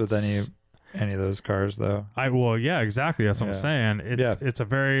 and that's with it's- any of those cars though. yeah, exactly. That's what I'm Yeah. saying. It's a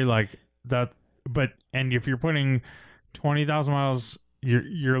very like that, and if you're putting 20,000 miles,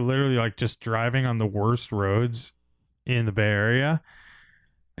 you're literally like just driving on the worst roads in the Bay Area.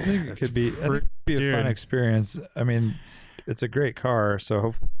 I think it could be, I think pretty- it'd be a fun dude. experience. I mean, it's a great car, so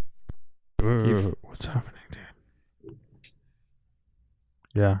hopefully What's happening, dude?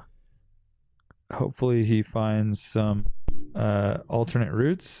 Yeah. hopefully he finds some alternate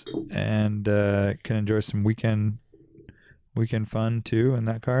routes and can enjoy some weekend fun too in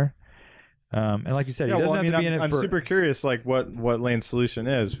that car. And like you said, he doesn't have to be in it I'm for. super curious, like what Lane's solution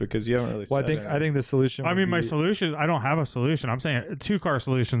is because you haven't really. Well, said I think the solution. I would mean, my be- solution, I don't have a solution. I'm saying a 2-car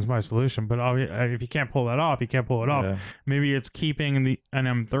solution is my solution, but if you can't pull that off, you can't pull it off. Yeah. Maybe it's keeping an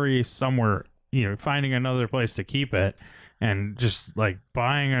M3 somewhere, finding another place to keep it and just like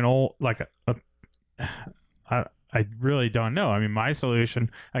buying an old, like I really don't know. I mean, my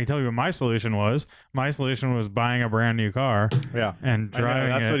solution, I can tell you what my solution was. My solution was buying a brand new car Yeah. and I know, driving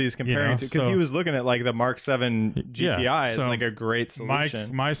that's it, what he's comparing to because so he was looking at like the Mark 7 GTI as so like a great my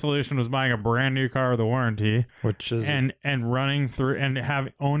solution. my solution was buying a brand new car with a warranty which is, and running through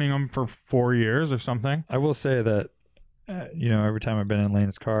and owning them for 4 years or something. I will say that every time I've been in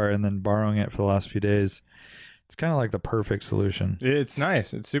Lane's car and then borrowing it for the last few days, it's kind of like the perfect solution. It's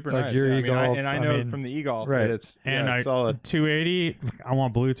nice. It's super Like nice. your Yeah, e-Golf, I know from the e-Golf right. that it's And it's solid. 280. I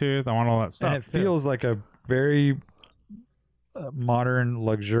want Bluetooth. I want all that stuff. And it too. feels like a very modern,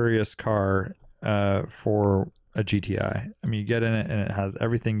 luxurious car for a GTI. I mean, you get in it and it has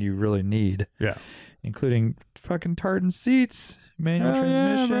everything you really need. Yeah. Including fucking tartan seats, manual Hell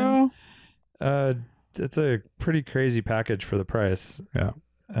yeah, transmission. bro. It's a pretty crazy package for the price. Yeah.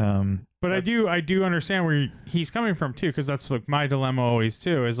 But I do understand where he's coming from too, because that's like my dilemma always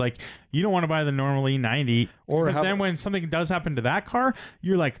too. Is like you don't want to buy the normal E90, Or because how- then when something does happen to that car,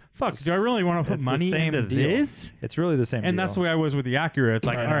 you're like, "Fuck, do I really want to put It's the money same into deal. this?" It's really the same And deal. that's the way I was with the Acura. It's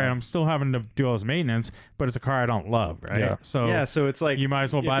like, I all know. right, I'm still having to do all this maintenance, but it's a car I don't love, right? Yeah. So Yeah, so it's like you might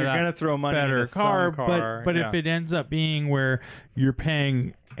as well if buy you're that gonna throw money better into car, some car, but yeah. if it ends up being where you're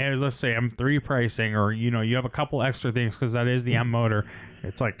paying, let's say M3 pricing, or you have a couple extra things because that is the M motor,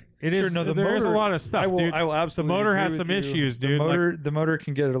 it's like it is. Sure, no, the there is a motor- lot of stuff, dude. I will absolutely. motor agree has with some you. issues, dude. The motor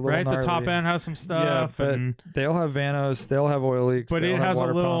can get a little right, the top gnarly. end has some stuff, but and they all have vanos. They all have oil leaks. but they it all have has a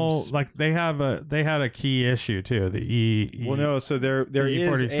water little pumps. like they had a key issue too. The E. Well, no. So there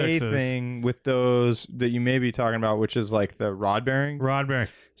is a E46s. thing with those that you may be talking about, which is like the rod bearing. rod bearing.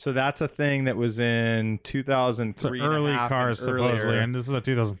 So that's a thing that was in It's 2003, an early cars supposedly, and this is a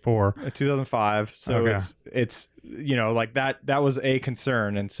 2004. 2005. So Okay. it's like that was a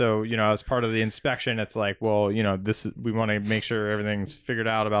concern, and so as part of the inspection, it's like, well, we want to make sure everything's figured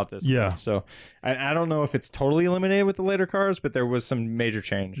out about this. Yeah. stuff. So I don't know if it's totally eliminated with the later cars, but there was some major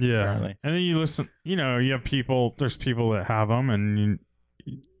change. Yeah, apparently. and then you listen. You have people. There's people that have them, and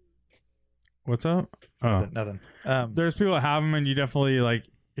what's up? Oh, Nothing. there's people that have them, and you definitely like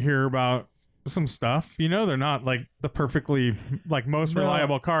hear about some stuff. They're not like the perfectly like most No.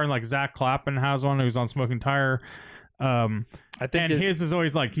 reliable car, and like Zach Clappin has one who's on Smoking Tire. I think And his is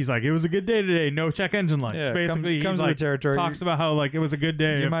always like he's like, it was a good day today, no check engine lights. Yeah, Basically, comes he's with like the territory. talks about how like it was a good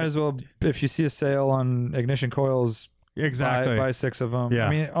day. You might as well, if you see a sale on ignition coils, exactly. buy 6 of them. Yeah. I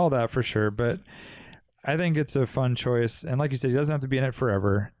mean, all that for sure. But I think it's a fun choice. And like you said, he doesn't have to be in it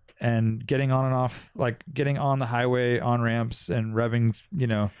forever. And getting on and off, like getting on the highway, on ramps, and revving,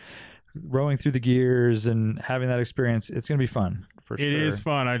 rowing through the gears and having that experience, it's going to be fun for sure. It is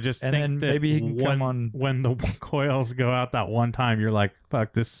fun. I just And think then that maybe he can come on. when the coils go out that one time, you're like,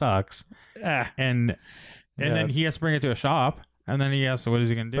 "Fuck, this sucks," and Yeah. then he has to bring it to a shop, and then he has to, what is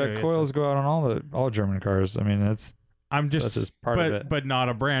he gonna do? But It's coils like, go out on all German cars. I mean, that's that's just part of it. but not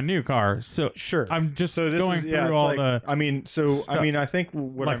a brand new car. So sure. I'm just So this going is, through it's all like, the I mean, stuff. I think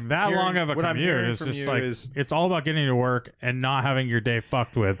what like I'm that hearing, long of a what I'm commute hearing is from just you like is, it's all about getting to work and not having your day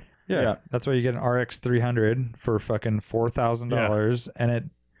fucked with. Yeah, that's why you get an RX 300 for fucking $4,000, and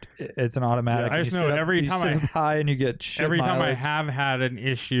it's an automatic. Yeah, I and just you know sit up- every you time sit I- up high and you get shit Every time I mileage. have had an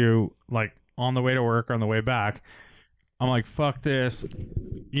issue, like on the way to work or on the way back, I'm like, fuck this.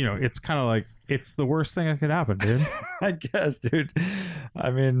 It's kind of like, it's the worst thing that could happen, dude. I guess, dude.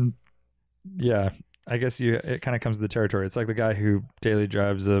 I mean, yeah. I guess it kind of comes to the territory. It's like the guy who daily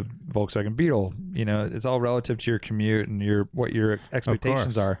drives a Volkswagen Beetle. It's all relative to your commute and what your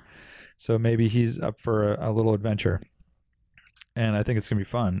expectations are. So maybe he's up for a little adventure, and I think it's gonna be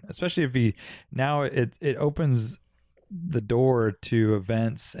fun, especially if it opens the door to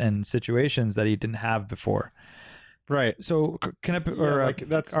events and situations that he didn't have before. right. So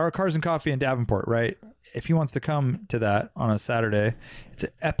that's our Cars and Coffee in Davenport, right? If he wants to come to that on a Saturday, it's an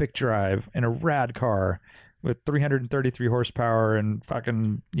epic drive in a rad car with 333 horsepower and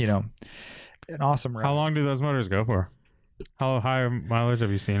fucking, an awesome ride. How long do those motors go for? How high mileage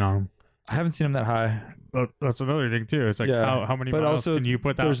have you seen on them? I haven't seen them that high. That's another thing too. It's like Yeah, how many but miles also can you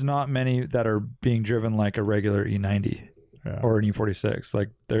put that? There's not many that are being driven like a regular E90 Yeah. or an E46. Like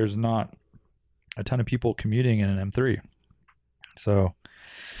there's not a ton of people commuting in an M3. So,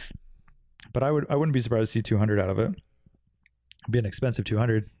 but I wouldn't be surprised to see 200 out of it. It'd be an expensive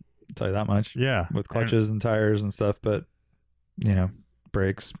 200, I'll tell you that much, Yeah, with clutches and tires and stuff. But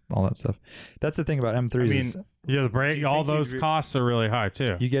brakes, all that stuff. That's the thing about M3s. I mean, is Yeah, the brake, you all think those you'd- costs are really high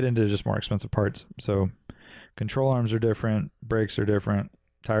too. you get into just more expensive parts. So control arms are different, brakes are different,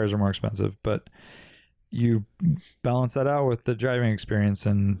 tires are more expensive, but you balance that out with the driving experience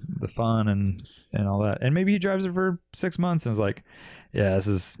and the fun and all that. And maybe he drives it for 6 months and is like, yeah, this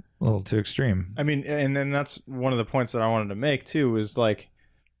is a little too extreme. I mean, and then that's one of the points that I wanted to make too, is like,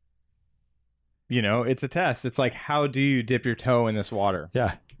 it's a test. It's like, how do you dip your toe in this water?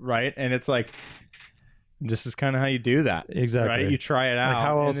 Yeah, Right. And it's like, this is kind of how you do that. exactly. Right. You try it out.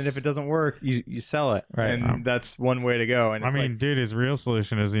 how else- And then if it doesn't work, you sell it. Right. And that's one way to go. And I it's mean, dude, his real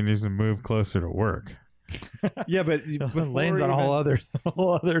solution is he needs to move closer to work. Yeah, but Lane's on a whole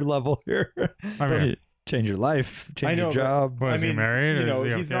other level here. I mean, Change your life, change know, your job. what, is he married? You Or know,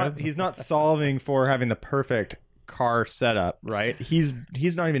 does he have kids? he's not solving for having the perfect car setup, right? He's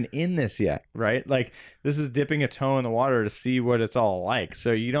not even in this yet, right? Like this is dipping a toe in the water to see what it's all like.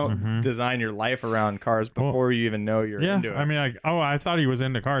 So you don't design your life around cars before you even know you're into it. I mean, like, I thought he was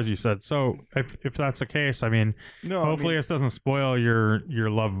into cars. You said so. If that's the case, I mean, No, hopefully this doesn't spoil your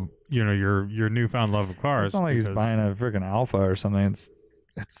love. You know, your newfound love of cars. It's not like he's buying a freaking Alpha or something. It's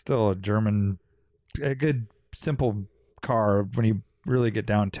still a good simple car when you really get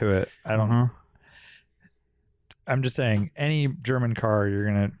down to it. I don't. I'm just saying, any German car, you're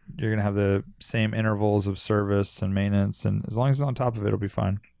gonna have the same intervals of service and maintenance, and as long as it's on top of it, it'll be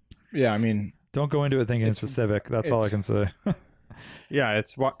fine. Yeah, I mean, Don't go into it thinking it's a Civic. That's all I can say. yeah,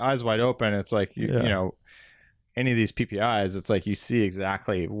 it's eyes wide open. It's like you know, any of these PPIs, it's like you see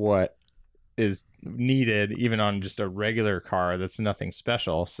exactly what is needed, even on just a regular car that's nothing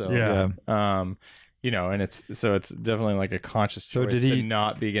special. So you know, and it's definitely like a conscious choice to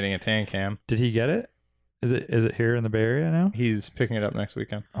not be getting a tan cam. Did he get it? Is it here in the Bay Area now? He's picking it up next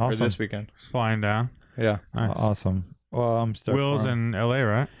weekend or this weekend. It's flying down. Yeah, Nice. Awesome. Well, I'm stoked. Will's for him. in LA,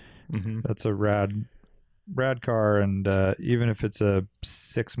 right? That's a rad car, and even if it's a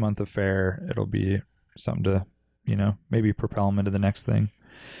 6-month affair, it'll be something to, you know, maybe propel him into the next thing,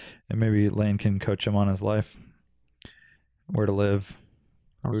 and maybe Lane can coach him on his life, where to live,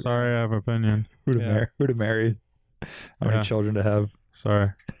 I'm sorry, I have opinion. who to marry, how many children to have. Sorry.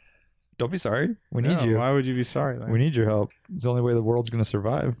 Don't be sorry. We need you. Why would you be sorry? We need your help. It's the only way the world's going to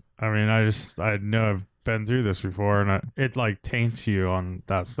survive. I mean, I know I've been through this before, and it like taints you on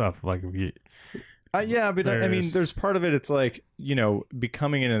that stuff. Like, if you, yeah, but I mean, there's part of it. It's like, you know,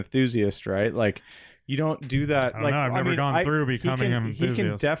 becoming an enthusiast, right? Like, you don't do that. I don't like, know, I've never gone through becoming an enthusiast. He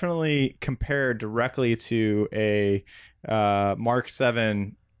can definitely compare directly to a Mark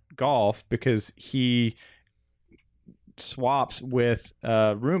 7 Golf because he swaps with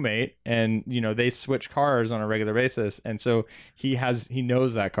a roommate, and you know, they switch cars on a regular basis, and so he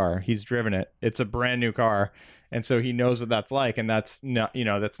knows that car. He's driven it. It's a brand new car, and so he knows what that's like, and that's not, you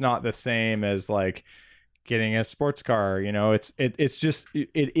know, that's not the same as like getting a sports car. You know, it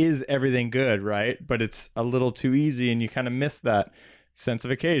is everything good, right? But it's a little too easy, and you kind of miss that sense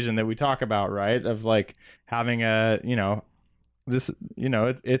of occasion that we talk about, right? Of like having a, you know, this, you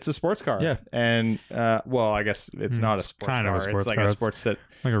know, it's a sports car. Yeah. And well, I guess it's not a sports kind car. of a sports it's like car. a sports set.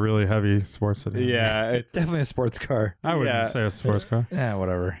 like a really heavy sports sedan. Yeah, it's Definitely a sports car. I wouldn't yeah. say a sports car. Yeah,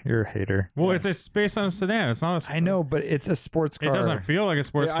 whatever. You're a hater. Well, it's based on a sedan. It's not a. I know, but it's a sports car. It doesn't feel like a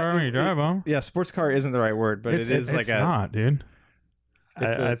sports Yeah, car when you drive them. yeah, sports car isn't the right word, but It's like a not, dude.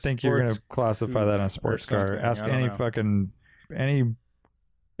 It's a I think you're going to sports classify that in a sports car. something. Ask I don't know.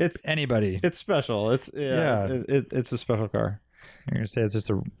 It's anybody. it's special. It's it's a special car. You're going to say it's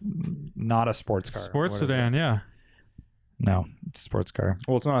just not a sports car. Sports What is sedan, yeah. it? No, it's a sports car.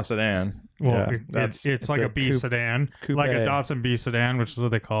 Well, it's not a sedan. Well, Yeah, it's like a a B coupe- sedan, coupe. like a Datsun B sedan, which is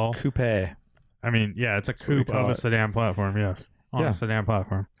what they call. Coupe. I mean, yeah, it's a what we coupe call of a it. sedan platform. Yes, on Yeah. a sedan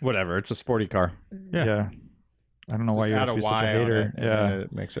platform. Whatever. It's a sporty car. Yeah. I don't know why Just you have add to a be such a Y on hater. it, and Yeah.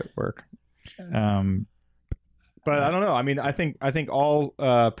 it makes it work. Um, But I don't know. I mean, I think all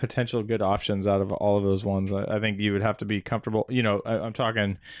potential good options out of all of those ones. I think you would have to be comfortable. You know, I'm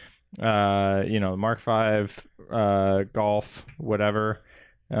talking, you know, Mark V, Golf, whatever.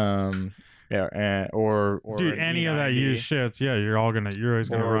 Yeah, or Dude, an any of that E90. used shit, yeah, you're always gonna Always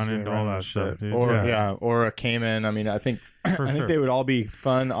run gonna into run all that into stuff, shit. dude. Or yeah. or a Cayman. I mean, I think For I think sure. they would all be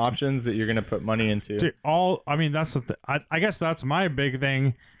fun options that you're going to put money into. Dude, I mean, that's the I guess that's my big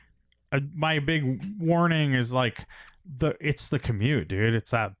thing. My big warning is like it's the commute, dude.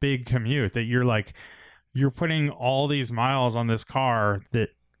 It's that big commute that you're putting all these miles on this car that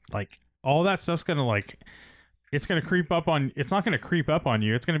like all that stuff's gonna like it's gonna creep up on. It's not gonna creep up on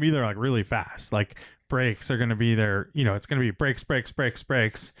you. It's gonna be there like really fast. Like brakes are gonna be there. You know, it's gonna be brakes.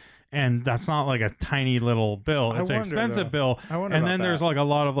 And that's not like a tiny little bill. It's an expensive bill. I wonder And about then that. there's like a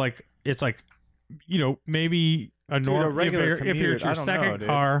lot of like it's like, you know, maybe a normal regular if you're commute, I your don't second know, dude.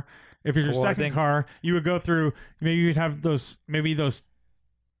 car. If you're your Well, I second think- car, you would go through. Maybe you'd have those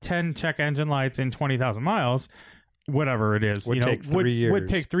 10 check engine lights in 20,000 miles. Whatever it is, Would you know, take 3 years. would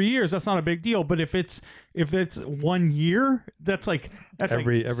take 3 years. That's not a big deal. But if it's 1 year, that's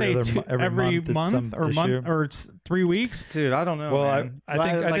Every say other two- mo- every month it's some or month issue. or it's 3 weeks. Dude, I don't know. Well, man.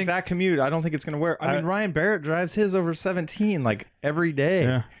 I think that commute, I don't think it's going to work. I mean, Ryan Barrett drives his over 17 like every day.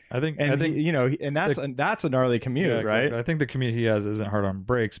 Yeah. I think You know, and that's a gnarly commute, yeah, right? exactly. I think the commute he has isn't hard on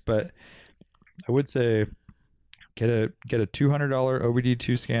brakes, but I would say get a $200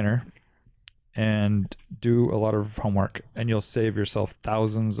 OBD2 scanner and do a lot of homework, and you'll save yourself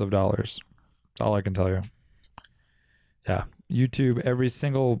thousands of dollars. That's all I can tell you. Yeah, YouTube, every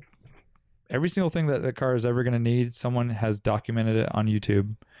single thing that the car is ever going to need, someone has documented it on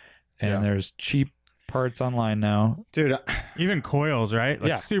YouTube, and there's cheap parts online now, dude. Even coils, right?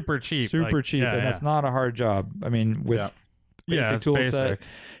 Like super cheap, cheap, and that's not a hard job. I mean, with basic tool set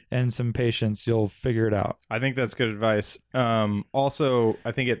and some patience, you'll figure it out. I think that's good advice. Also,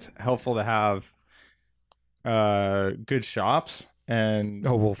 I think it's helpful to have good shops, and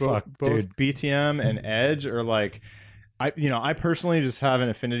both BTM and Edge are like, I personally just have an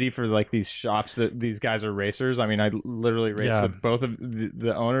affinity for like these shops that these guys are racers. I mean, I literally race with both of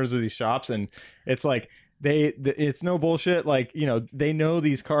the owners of these shops, and it's like it's no bullshit. Like, they know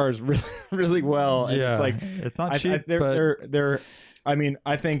these cars really, really well, and it's like it's not cheap. They're. I mean,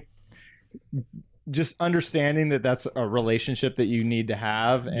 I think just understanding that that's a relationship that you need to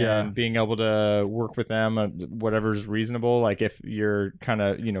have, and being able to work with them, whatever's reasonable. Like if you're kind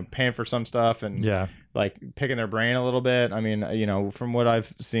of paying for some stuff and like picking their brain a little bit. I mean, from what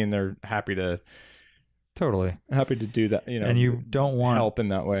I've seen, they're happy to do that. And you don't want help in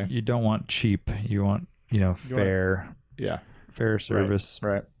that way. You don't want cheap. You want fair. Fair service.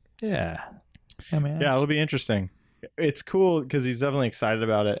 Right. Yeah. Yeah, man. Yeah, it'll be interesting. It's cool because he's definitely excited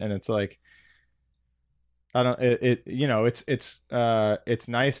about it, and it's like, it's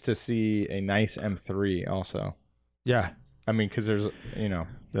nice to see a nice M3 also. Yeah. I mean, because there's,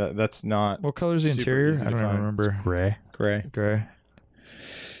 that's not. What color is the interior? I don't even remember. It's gray.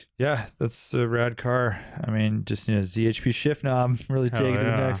 Yeah, that's a rad car. I mean, just ZHP shift knob, really take it to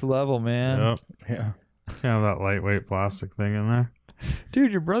the next level, man. Yep. Yeah. That lightweight plastic thing in there.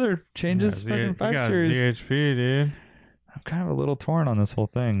 Dude, your brother changes fucking 5 Series. ZHP, dude. I'm kind of a little torn on this whole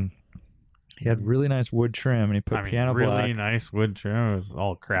thing. He had really nice wood trim, and he put piano black. Really nice wood trim. It was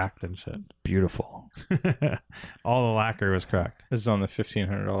all cracked and shit. Beautiful. All the lacquer was cracked. This is on the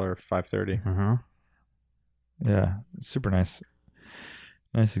 $1,500 530. Yeah, super nice.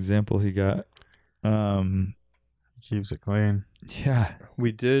 Nice example he got. Keeps it clean. Yeah,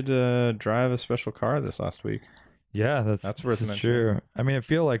 we did drive a special car this last week. Yeah, that's worth mentioning. True. I mean, I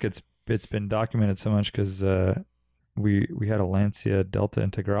feel like it's been documented so much because we had a Lancia Delta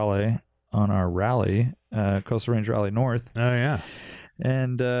Integrale on our rally, Coastal Range Rally North. Oh yeah,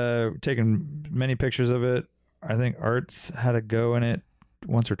 and taken many pictures of it. I think Art's had a go in it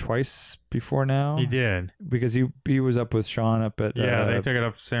once or twice before now. He did, because he was up with Sean up at they took it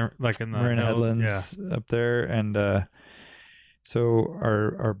up like in the Marin Headlands up there, and so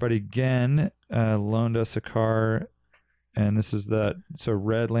our buddy Gen loaned us a car, and this is that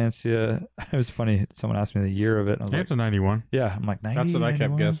red Lancia. It was funny, someone asked me the year of it, and I was like, it's a 91. Yeah, I'm like 90. That's what 91? I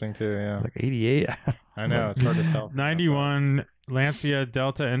kept guessing too. Yeah, it's like 88. I know, it's hard to tell. 91 Lancia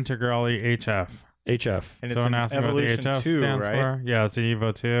Delta Integrale HF. And it's an an Evolution 2, stands right? for. Yeah, it's an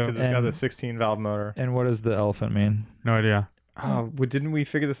Evo 2. Because it's got the 16 valve motor. And what does the elephant mean? No idea. Oh, didn't we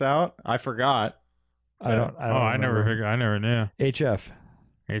figure this out? I forgot. I never knew. HF.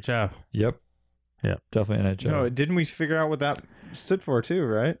 Yep. Definitely an HF. No, didn't we figure out what that stood for too,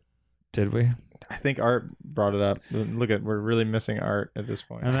 right? Did we? I think Art brought it up. We're really missing Art at this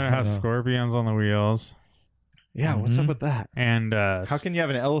point. And then it has scorpions on the wheels. Yeah, what's up with that? And how can you have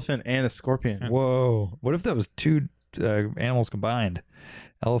an elephant and a scorpion? Whoa! What if that was two animals combined?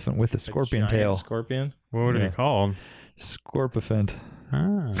 Elephant with a scorpion tail. Scorpion. What would it be called? Scorpiphant.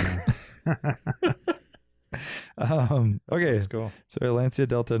 Okay. That's cool. So Lancia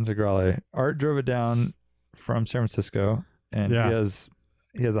Delta Integrale. Art drove it down from San Francisco, and he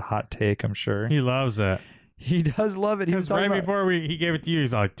has a hot take, I'm sure. He loves it. He does love it. He was right before he gave it to you,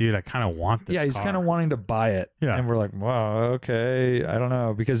 he's like, dude, I kind of want this. Yeah, he's kind of wanting to buy it. Yeah. And we're like, wow, okay. I don't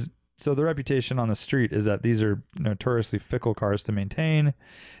know. Because so the reputation on the street is that these are notoriously fickle cars to maintain.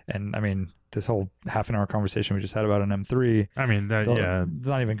 And I mean, this whole half an hour conversation we just had about an M3. I mean, it's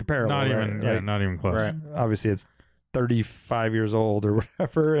not even comparable. Not right? even, not even close. Right. Obviously, it's 35 years old or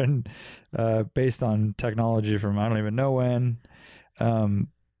whatever, and based on technology from I don't even know when.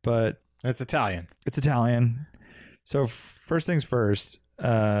 But it's Italian. It's Italian. So first things first,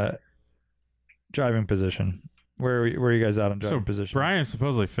 driving position. Where are you guys at on driving position? Brian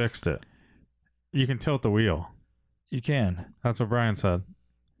supposedly fixed it. You can tilt the wheel. You can. That's what Brian said.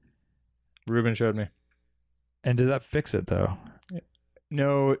 Ruben showed me. And does that fix it though?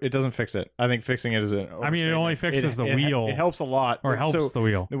 No, it doesn't fix it. I think fixing it is an I mean, it only fixes the wheel. It helps a lot. Or helps the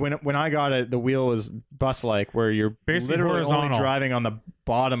wheel. When I got it, the wheel was bus-like, where you're basically literally horizontal. only driving on the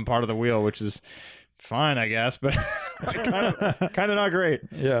bottom part of the wheel, which is fine, I guess, but kind of not great.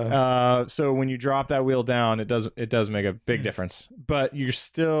 Yeah. So when you drop that wheel down, it does make a big difference. But you're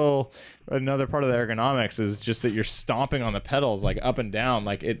still, another part of the ergonomics is just that you're stomping on the pedals like up and down.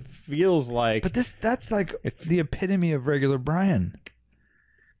 Like it feels like. But that's like the epitome of regular Brian.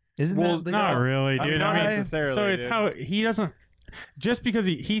 Isn't that not really, dude. Not I mean, necessarily. so it's dude. how he doesn't. Just because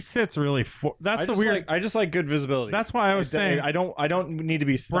he sits really. That's the weird. I just like good visibility. That's why I was saying I don't need to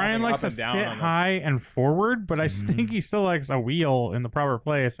be. Brian likes up to and down sit on them. high and forward, but I think he still likes a wheel in the proper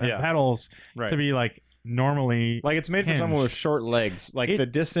place and Yeah. pedals Right. to be like normally. Like it's made for someone hinged. with short legs. Like the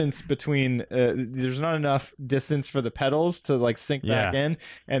distance between there's not enough distance for the pedals to like sink back in,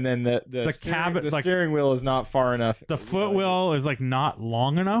 and then the steering wheel is not far enough. The foot wheel is like not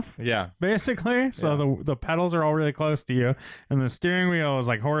long enough, Yeah, basically. So the pedals are all really close to you, and the steering wheel is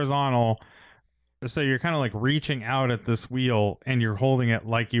like horizontal. So you're kind of like reaching out at this wheel, and you're holding it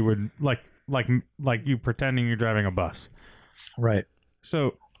like you would like you pretending you're driving a bus. right.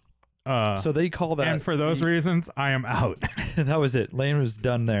 So. So they call that, and for those reasons, I am out. that was it. Lane was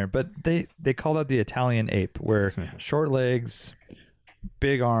done there. But they call that the Italian ape, where short legs,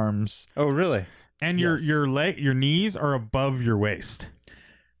 big arms. Oh, really? And Yes. your knees are above your waist.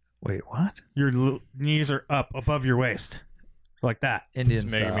 Wait, what? Your knees are up above your waist, like that. Indian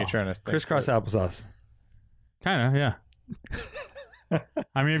It's making style. me trying to think. Crisscross applesauce. Kind of, yeah.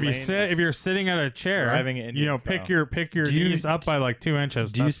 I mean, Lane if you're sitting at a chair, driving it Indian pick style. your Do you- knees up by like 2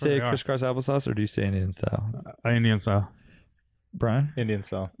 inches. Do you That's where say they are. crisscross applesauce or do you say Indian style? Indian style? Brian? Indian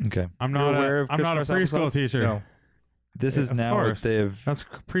style. Okay. I'm You're not aware a of I'm not a crisscross preschool applesauce? teacher. No. This Yeah, is of now what course. they've. That's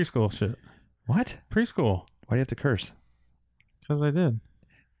preschool shit. What? Preschool, Why do you have to curse? because I did.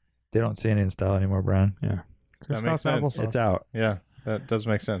 They don't say Indian style anymore, Brian. Yeah. That makes Crisscross sense. applesauce. It's out. Yeah, that does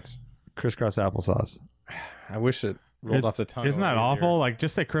make sense. Crisscross applesauce. I wish it rolled off the tongue. Isn't a that little awful? easier. Like,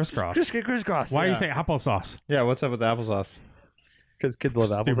 just say crisscross. Just get crisscross. Why do you Yeah. say applesauce? Yeah, what's up with the applesauce? Because kids love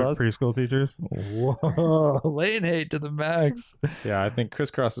Stupid applesauce. preschool teachers. Whoa. Lane hate to the max. Yeah, I think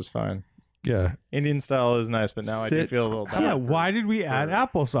crisscross is fine. Yeah. Indian style is nice, but now I do Sit- feel a little bad. Yeah, for- why did we add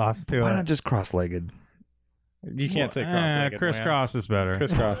applesauce to Why it? not just cross-legged? You can't say cross-legged. Crisscross is better. man.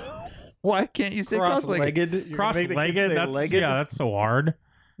 Crisscross. Why can't you say cross-legged? You're gonna make the kids say Cross-legged. legged? That's so hard.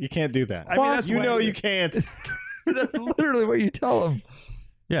 You can't do that. I mean, that's you why- know you can't. That's literally what you tell them.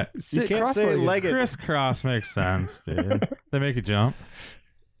 Yeah, Sit you can't say cross-legged. legged. crisscross makes sense, dude. They make you jump.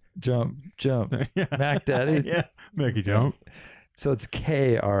 Jump. Yeah. Mac Daddy. Yeah, make you jump. So it's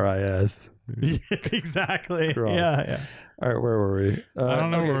KRIS. Exactly. Cross. Yeah. All right, where were we? I don't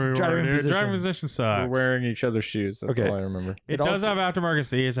know okay, where we driving were. Dude. position. Driving position sucks. We're wearing each other's shoes. That's Okay. all I remember. It It does also- have aftermarket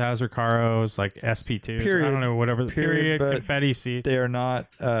seats. It has Recaros, like SP2s. I Period. don't know, whatever. Period, but confetti seats. They are not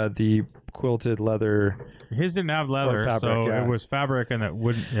the quilted leather, His didn't have leather, fabric, so yeah. it was fabric, and it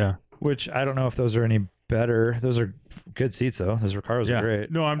wouldn't. Yeah. which I don't know if those are any better. Those are good seats, though. Those Recaros Yeah. are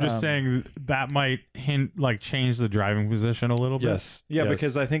great. No, I'm just Um, saying that might change the driving position a little bit. Yes. Yeah, yes.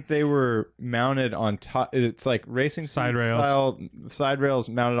 because I think they were mounted on top. It's like racing Side seat rails. style side rails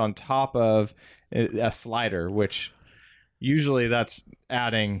mounted on top of a slider, which usually that's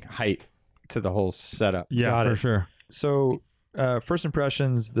adding height to the whole setup. Yeah, Got for it. sure. So, first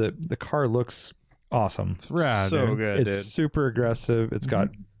impressions, the car looks awesome. It's rad. so dude. good, It's dude. super aggressive. It's got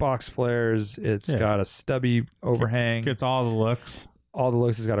box flares. It's Yeah. got a stubby overhang. Gets all the looks. All the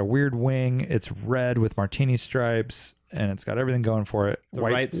looks. It's got a weird wing. It's red with martini stripes, and it's got everything going for it. The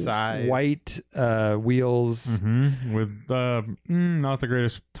right size. White wheels. Mm-hmm. With not the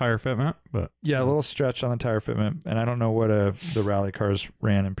greatest tire fitment, but Yeah, a little stretch on the tire fitment, and I don't know what the rally cars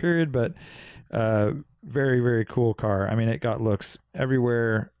ran in period, but very, very cool car. I mean, it got looks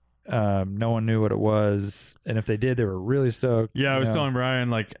everywhere. No one knew what it was, and if they did, they were really stoked. yeah, I was you know? telling Brian,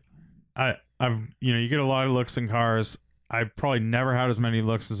 like, I've you get a lot of looks in cars. I probably never had as many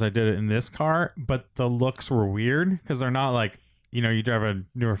looks as I did in this car, but the looks were weird because they're not like, you drive a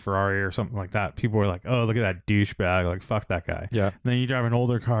newer Ferrari or something like that. People were like, oh, look at that douchebag. Like, fuck that guy. Yeah, And then you drive an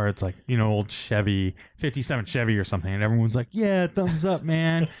older car, it's like, old Chevy, 57 Chevy or something, and everyone's like, yeah, thumbs up,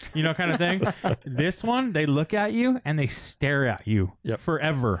 man, kind of thing. This one, they look at you and they stare at you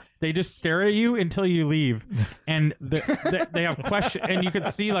forever. They just stare at you until you leave. And they have question, and you could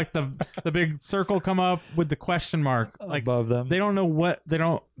see like the big circle come up with the question mark. Like, above them. they don't know what, they're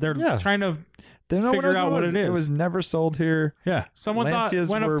Yeah. trying to, They don't know figure out what was. it is. It was never sold here. yeah. Someone Lancias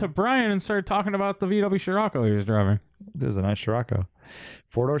went were- up to Brian and started talking about the VW Scirocco he was driving. There's a nice Scirocco,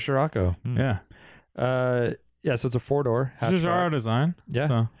 4-door Scirocco. Yeah. Yeah. So it's a 4-door This is our hatchback. design. Yeah.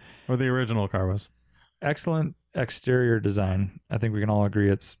 So, or the original car was. Excellent exterior design. I think we can all agree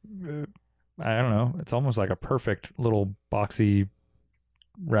it's I don't know, it's almost like a perfect little boxy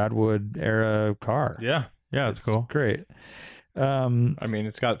Radwood era car. Yeah. Yeah, it's cool. Great. I mean,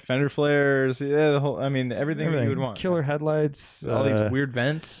 it's got fender flares. Yeah, the whole. I mean, everything that you would want. Killer headlights. All these weird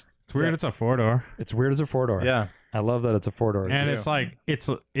vents. It's weird. It's a 4-door. It's weird as a 4-door. Yeah. I love that it's a 4-door. And it's like it's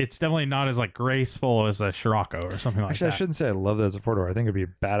definitely not as like graceful as a Scirocco or something like Actually, that. I shouldn't say I love that it's a 4-door. I think it'd be a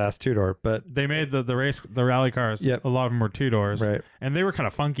badass 2-door, but They made the rally cars. Yep. A lot of them were 2-doors, right. and they were kind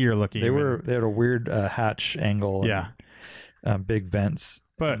of funkier looking. They had a weird hatch angle. Yeah. And, big vents.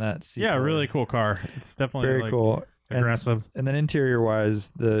 But on that yeah, C-pillar. really cool car. It's definitely Very like, cool. aggressive. And then interior wise,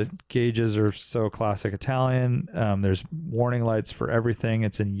 the gauges are so classic Italian. There's warning lights for everything.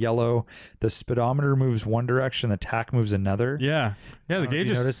 It's in yellow. The speedometer moves one direction, the tach moves another. Yeah. Yeah, the If you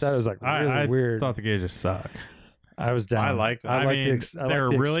gauges. noticed that? It was like really I weird. thought the gauges suck. I was down. I liked it. I liked mean, I they're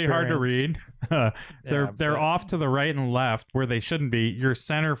liked the really hard to experience. read. They're but- off to the right and left where they shouldn't be. Your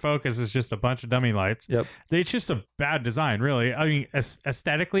center focus is just a bunch of dummy lights. Yep. It's just a bad design, really. I mean,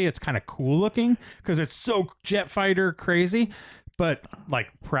 aesthetically, it's kind of cool looking because it's so jet fighter crazy. But like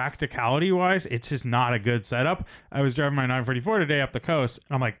practicality wise, it's just not a good setup. I was driving my 944 today up the coast,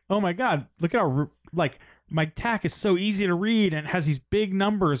 and I'm like, oh my god, look at how like my tack is so easy to read, and it has these big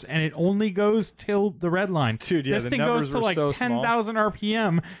numbers, and it only goes till the red line. Dude, yeah, this the thing goes numbers to were like so small. 10,000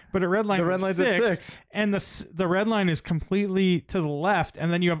 RPM, but it red lines The red at line's 6, at 6. and the red line is completely to the left,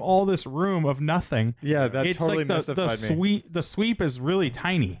 and then you have all this room of nothing. Yeah, that It's totally like the mystified me. the sweep is really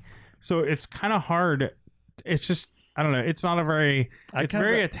tiny, so it's kind of hard. It's just, I don't know. It's not a very. It's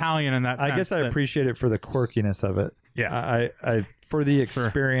very Italian in that sense. I guess I that- appreciate it for the quirkiness of it. Yeah. I for the Sure.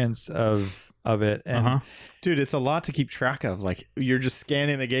 experience of it. And Dude, it's a lot to keep track of. Like, you're just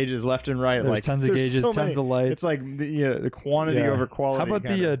scanning the gauges left and right. there's Like, tons of there's gauges, so tons many. of lights. It's like the quantity Yeah. over quality. How about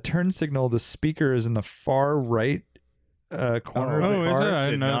kinda. the turn signal? The speaker is in the far right corner Oh, of the is car. it? I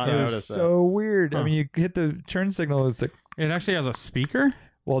didn't Did notice not that. It was notice that. so weird. I Huh. mean, you hit the turn signal. It's like, It actually has a speaker.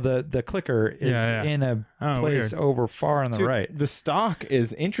 well, the clicker is Yeah, yeah. in a Oh, place weird. over far on the Dude, right. The stock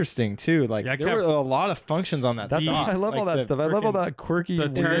is interesting too. Like, Yeah, I there kept- were a lot of functions on that That's stock. I love all Like, that the stuff. I love all frickin- that quirky. The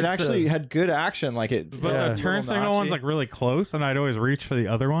weird turn- It stuff. actually had good action. Like it, But Yeah. the turn little signal notchy. one's like really close, and I'd always reach for the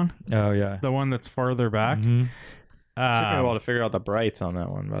other one, Oh yeah. the one that's farther back. Mhm. It took me a Um, while to figure out the brights on that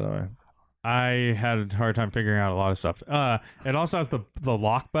one. By the way, I had a hard time figuring out a lot of stuff. It also has the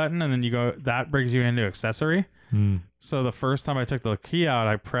lock button, and then you go, that brings you into accessory. Hmm. So the first time I took the key out,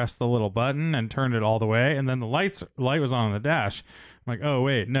 I pressed the little button and turned it all the way, and then the light was on the dash. I'm like, oh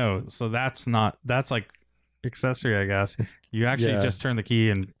wait, no. So that's like accessory, I guess. You actually yeah. just turn the key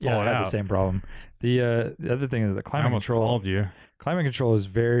and pull Yeah, I it had out. the same problem. The other thing is the I climate almost control. called you. Climate control is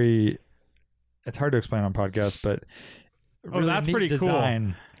very. It's hard to explain on podcasts, but really that's neat pretty cool.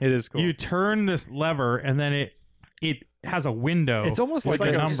 design. it is cool. You turn this lever, and then it has a window. It's almost with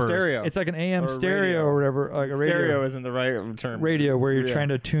like the a numbers. stereo. It's like an AM Or stereo radio. or whatever, like a Stereo radio. isn't the right term. Radio where you're Yeah. trying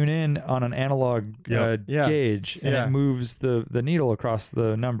to tune in on an analog Yep. Yeah. gauge, and Yeah. it moves the needle across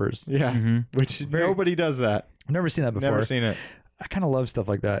the numbers. Yeah, Mhm. which Very- nobody does that. I've never seen that before. Never seen it. I kind of love stuff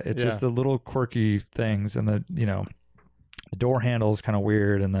like that. It's Yeah. just the little quirky things, and the door handle is kind of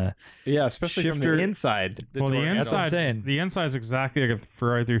weird, and the Yeah, especially from Shifter- the inside. Well, the door handle. That's what I'm inside, saying. the inside is exactly like a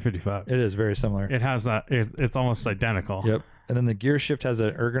Ferrari 355. it is very similar. It has that. It's almost identical. Yep. And then the gear shift has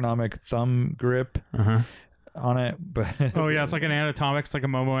an ergonomic thumb grip Uh-huh. on it, but Oh yeah, it's like an anatomic. It's like a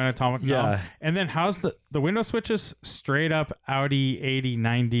Momo anatomic. Yeah. knob. And then how's the window switches straight up Audi 80,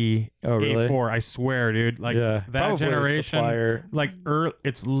 90, Oh, really? A4. I swear, dude. Like yeah, that probably a generation. supplier. Like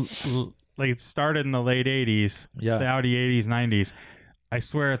like it started in the late 80s. Yeah. The Audi 80s, 90s. I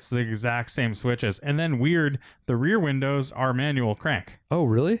swear it's the exact same switches. And then weird, the rear windows are manual crank. Oh,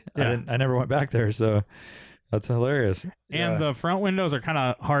 really? Yeah. I never went back there, so that's hilarious. And the front windows are kind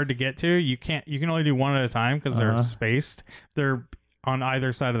of hard to get to. You can only do one at a time because they're Uh-huh. spaced. They're on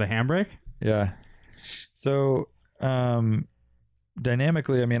either side of the handbrake. Yeah. So,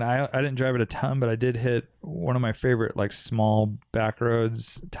 dynamically, I mean, I didn't drive it a ton, but I did hit one of my favorite, like, small back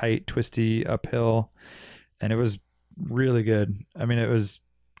roads, tight, twisty, uphill, and it was really good. I mean, it was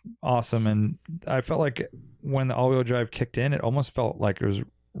awesome, and I felt like when the all-wheel drive kicked in, it almost felt like it was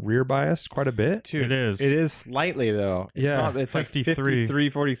rear biased quite a bit. It is. It is slightly though. It's Yeah. not, it's 53. like 53,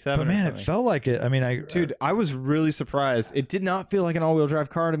 47. But or man, it something. felt like it. I mean, Dude, I was really surprised. It did not feel like an all-wheel drive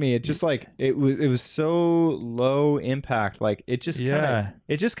car to me. It just like it was so low impact. Like it just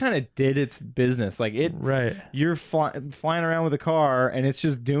kind of did its business. Like it, right. you're flying around with a car and it's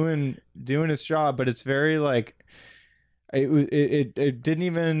just doing its job. But it's very like it didn't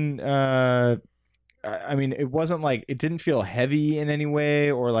even. I mean, it wasn't like it didn't feel heavy in any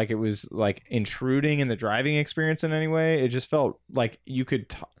way or like it was like intruding in the driving experience in any way. It just felt like you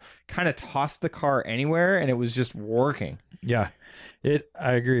could kind of toss the car anywhere and it was just working. Yeah.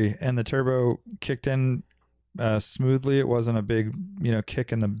 I agree. And the turbo kicked in smoothly. It wasn't a big,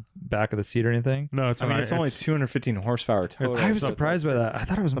 kick in the back of the seat or anything. No, it's it's only 215 horsepower total. I was so it's surprised by that. I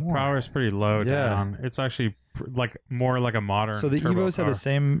thought it was the more. power is pretty low Yeah. down. It's actually more like a modern. So the turbo Evos had car. the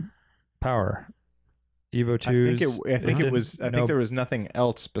same power. Evo 2s. I think there was nothing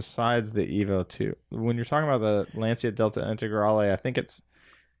else besides the Evo 2. When you're talking about the Lancia Delta Integrale, I think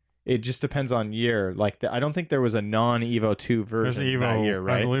it just depends on year. Like I don't think there was a non-Evo 2 There's version the Evo, that year,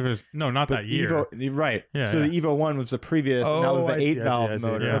 right? I believe it's not that year. Right. Yeah, so yeah. the Evo 1 was the previous, and that was the I see, 8-valve I see.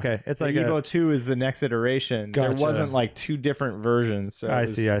 motor. Yeah. Okay, it's The like Evo 2 is the next iteration. Gotcha. There wasn't like two different versions. So I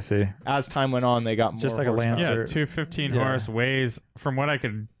see. As time went on, they got It's more just like a horsepower. Lancer. Yeah, 215 Yeah. horse weighs, from what I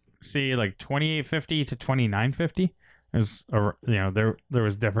could see, like 2850 to 2950 is there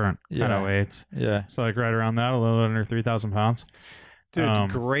was different kind Yeah. of weights. Yeah. So like right around that, a little under 3,000 pounds. Dude,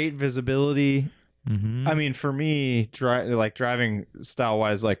 great visibility. Mm-hmm. I mean, for me, driving style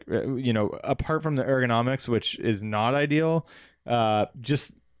wise, apart from the ergonomics, which is not ideal,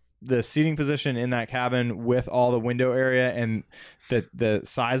 just the seating position in that cabin with all the window area and the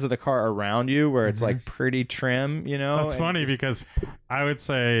size of the car around you, where it's like pretty trim, That's and funny because I would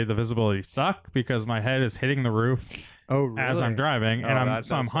say the visibility sucked because my head is hitting the roof as I'm driving, and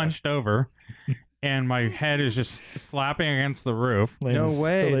I'm hunched over, and my head is just slapping against the roof. No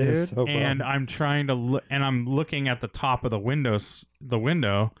way, dude. So And I'm trying to look, and I'm looking at the top of the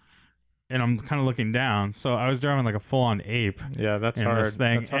window, and I'm kind of looking down. So I was driving like a full-on ape. Yeah, that's in hard. this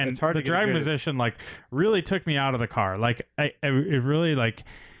thing, That's hard. and It's hard the to get driving good. position like really took me out of the car. Like it really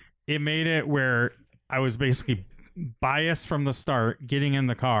it made it where I was basically biased from the start getting in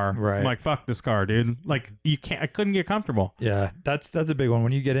the car. Right. I'm like, fuck this car, dude. Like I couldn't get comfortable. Yeah, that's a big one.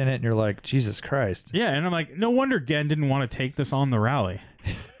 When you get in it and you're like, Jesus Christ. Yeah, and I'm like, no wonder Gen didn't want to take this on the rally.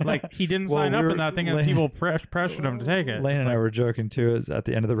 Like he didn't Well, sign we up were- in that thing, and Lane- people pressured him to take it. Lane It's and I like, were joking too. Is at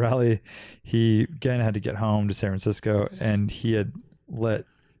the end of the rally, he again had to get home to San Francisco, and he had let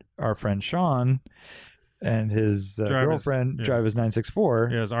our friend Sean and his Drive his- girlfriend yeah. drive his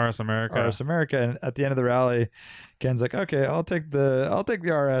 964. it was RS America. RS America, and at the end of the rally, Gen's like, "Okay, I'll take the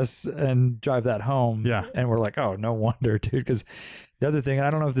RS and drive that home." Yeah. and we're like, "Oh, no wonder, dude." Because the other thing, and I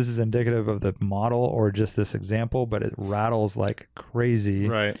don't know if this is indicative of the model or just this example, but it rattles like crazy.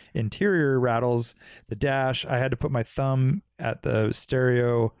 Right. Interior rattles. The dash, I had to put my thumb at the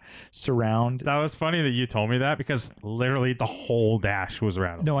stereo surround. That was funny that you told me that because literally the whole dash was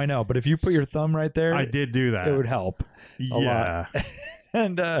rattled. No, I know, but if you put your thumb right there, I did do that. it would help. yeah. lot.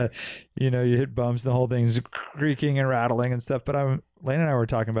 And you hit bumps, the whole thing's creaking and rattling and stuff. But Lane and I were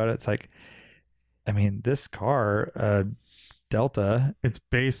talking about it. It's like, I mean, this car, Delta, It's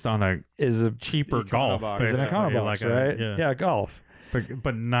based on a is a cheaper Econobox. Golf. is an basically, Econobox, like a- right? yeah. Golf,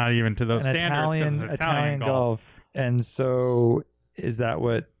 But not even to those an standards. 'cause it's Italian Golf. And so, is that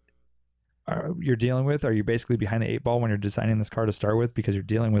what you're dealing with? Are you basically behind the eight ball when you're designing this car to start with, because you're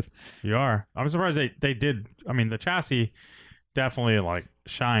dealing with? You are. I'm surprised they did. I mean, the chassis definitely like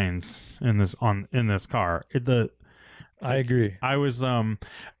shines in this car. I agree. I was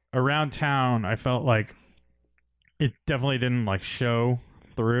around town. I felt like it definitely didn't like show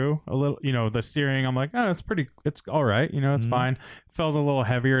through a little. The steering. I'm like, oh, it's all right. It's Mhm. fine. Felt a little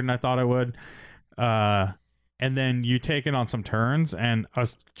heavier than I thought it would. And then you take it on some turns, and I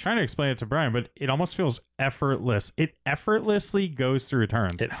was trying to explain it to Brian, but it almost feels effortless. It effortlessly goes through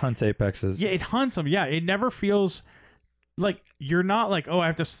turns. It hunts apexes. Yeah, it hunts them. Yeah, it never feels like you're not like, oh, I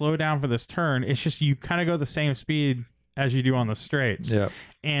have to slow down for this turn. It's just you kind of go the same speed as you do on the straights. Yeah.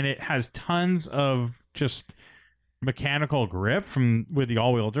 And it has tons of just mechanical grip with the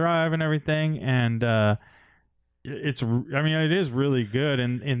all-wheel drive and everything. And it is really good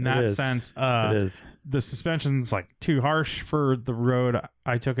in that is. sense. It is. The suspension's like too harsh for the road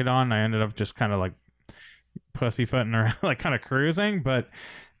I took it on. I ended up just kind of like pussyfooting around, like kind of cruising. But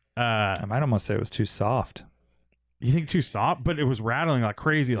I might almost say it was too soft. you think too soft, but it was rattling like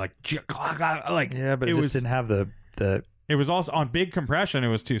crazy, like Yeah, but it just didn't have the It was also on big compression. It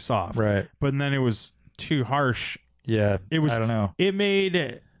was too soft, right. but then it was too harsh. Yeah, It was. I don't know. It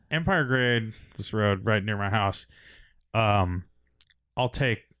made Empire Grade, this road right near my house. I'll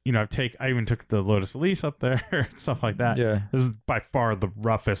take. I even took the Lotus Elise up there and stuff like that. Yeah, This is by far the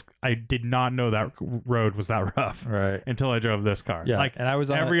roughest. I did not know that road was that rough right. until I drove this car. Yeah, Like and I was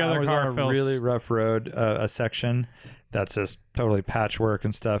on every other I was car on a feels- really rough road, a section that's just totally patchwork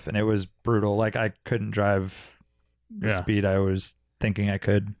and stuff, and it was brutal. Like I couldn't drive the Yeah. speed I was thinking I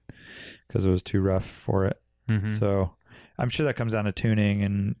could because it was too rough for it. Mhm. So I'm sure that comes down to tuning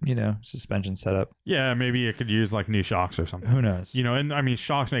and suspension setup. Yeah, maybe it could use like new shocks or something. Who knows? And I mean,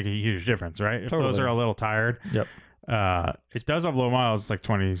 shocks make a huge difference, right? If those Totally. are a little tired. Yep. It does have low miles. It's like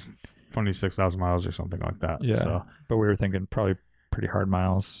 26,000 miles or something like that. Yeah. So But we were thinking probably pretty hard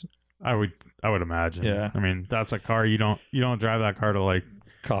miles. I would imagine. Yeah. I mean, that's a car you don't drive that car to like.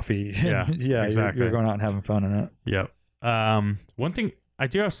 Coffee. Yeah, yeah, exactly. You're going out and having fun in it. Yep. One thing I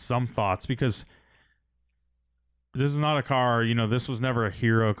do have some thoughts because this is not a car. This was never a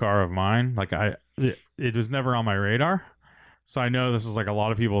hero car of mine. Like it was never on my radar. So I know this is like a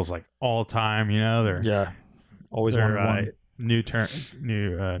lot of people's like all time. They're Always they're, wanted one. new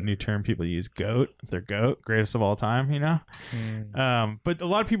term people use GOAT. They're GOAT, greatest of all time. But a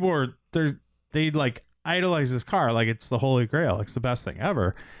lot of people they like idolize this car like it's the holy grail, like it's the best thing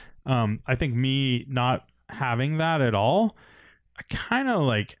ever. I think me not having that at all, I kind of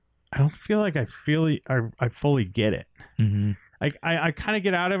like, I don't feel like I fully get it. Mm-hmm. Like I kind of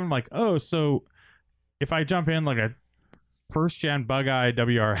get out of it. I'm like, oh, so if I jump in like a first gen Bug-Eye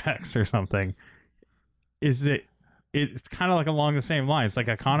WRX or something, it's kind of like along the same lines, like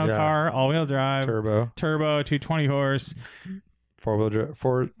a Econo car, all-wheel drive, turbo, 220 horse, four-wheel drive,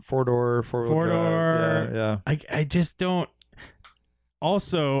 four-door. Yeah. I just don't.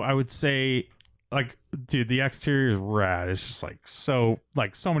 Also, I would say, like, dude, the exterior is rad. It's just like so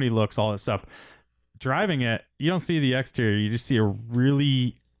many looks, all that stuff. Driving it, you don't see the exterior. You just see a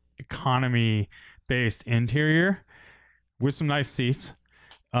really economy-based interior with some nice seats.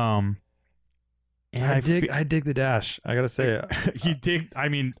 And I dig the dash. I gotta say, you dig. I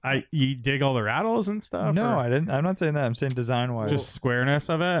mean, you dig all the rattles and stuff. no, or I didn't. I'm not saying that. I'm saying design wise. just squareness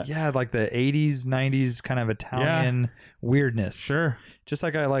of it. Yeah, like the 80s, 90s kind of Italian weirdness. Sure. Just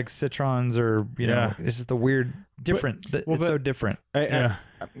like I like Citrons or you know, it's just the weird, different. It's so different. I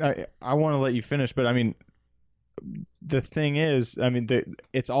want to let you finish, but I mean, the thing is, I mean,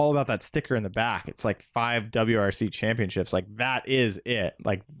 it's all about that sticker in the back. It's like 5 WRC championships. Like that is it.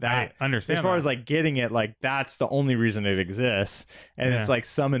 Like that. I understand. As far as like getting it, like that's the only reason it exists. And it's like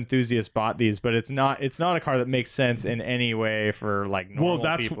some enthusiasts bought these, but it's not a car that makes sense in any way for like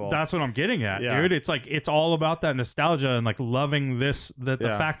normal people. That's what I'm getting at, Yeah. dude. It's like it's all about that nostalgia and like loving this. The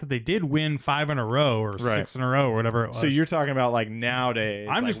fact that they did win 5 in a row or 6 in a row or whatever it was. So you're talking about like nowadays.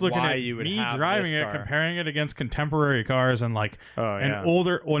 I'm like, just looking why at you would me have driving this it, car. comparing it against contemporary cars and like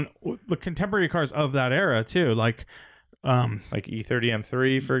the contemporary cars of that era too. Like E30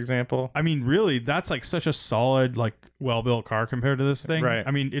 M3, for example. I mean, really, that's like such a solid, like well-built car compared to this thing. Right. I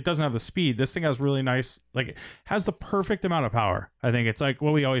mean, it doesn't have the speed. This thing has really nice, like, it has the perfect amount of power. I think it's like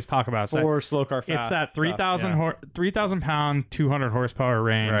what we always talk about. It's For that, slow car fast. it's that stuff, 3,000 pound, 200 horsepower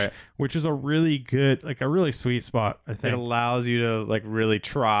range, Right. which is a really good, like a really sweet spot. I It think. allows you to like really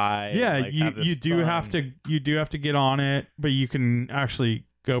try. Yeah, and, like, have this you do fun. have to get on it, but you can actually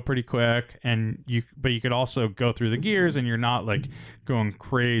go pretty quick, and you could also go through the gears, and you're not like going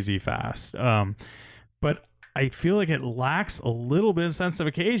crazy fast. But I feel like it lacks a little bit of sense of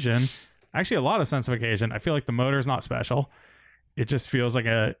occasion. Actually, a lot of sense of occasion. I feel like the motor's not special. It just feels like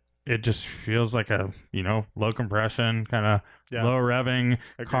a low compression kind of low revving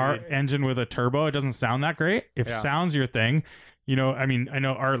car engine with a turbo. It doesn't sound that great. If sound's your thing, I mean, I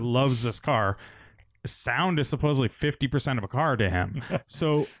know Art loves this car. Sound is supposedly 50% of a car to him.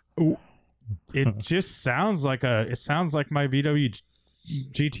 So it just sounds like my VW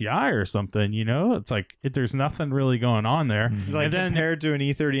GTI or something, it's like there's nothing really going on there. Like and then compared to an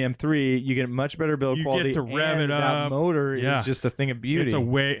E30 M3, you get much better build you quality. get to rev and it that up. motor is just a thing of beauty. It's a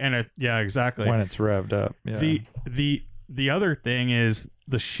way, and exactly When it's revved up. Yeah. The other thing is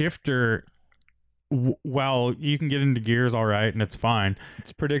the shifter. Well, you can get into gears all right, and it's fine.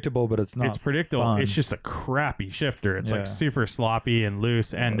 It's predictable, but it's not. It's predictable. fun. It's just a crappy shifter. It's Yeah. like super sloppy and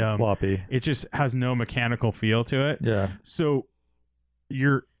loose, and floppy. it just has no mechanical feel to it. Yeah. So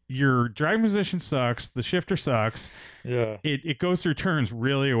your driving position sucks. The shifter sucks. Yeah. It goes through turns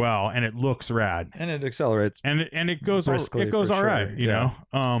really well, and it looks rad. And it accelerates. And it goes Briskly, it goes for all right, sure. you know.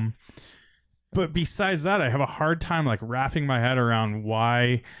 But besides that, I have a hard time like wrapping my head around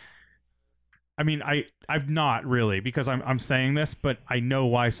why. I mean, I've not really, because I'm saying this, but I know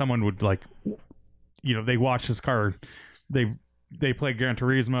why someone would like, they watch this car, they play Gran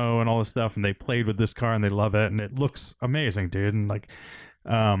Turismo and all this stuff, and they played with this car and they love it, and it looks amazing, dude. And like,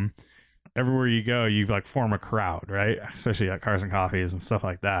 everywhere you go, you like form a crowd, right? Especially at Cars and Coffees and stuff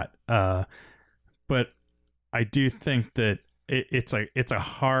like that. But I do think that it's at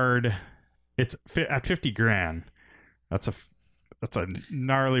 50 grand. That's a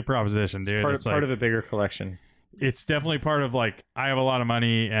gnarly proposition, dude. It's part of a bigger collection. It's definitely part of like, I have a lot of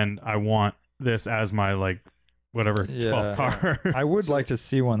money and I want this as my like whatever 12th car. I would like to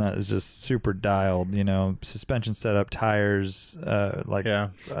see one that is just super dialed, suspension setup, tires,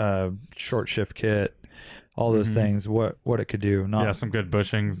 short shift kit, all those Mhm. things, what it could do. Not Yeah, some good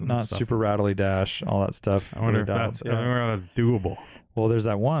bushings. And not stuff. super rattly dash, all that stuff. I wonder really if dialed. that's. I wonder if that's doable. Well, there's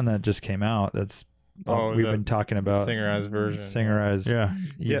that one that just came out. That's we've been talking about Singerized version. Singerized Yeah.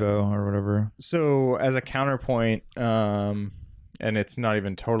 Evo or whatever. So as a counterpoint, and it's not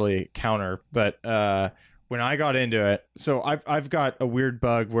even totally counter, but when I got into it, so I've got a weird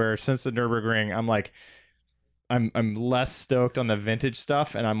bug where since the Nürburgring, I'm like, I'm less stoked on the vintage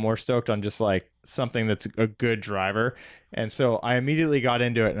stuff, and I'm more stoked on just like something that's a good driver. And so I immediately got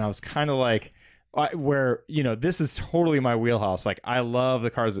into it, and I was kind of like, where this is totally my wheelhouse. Like I love the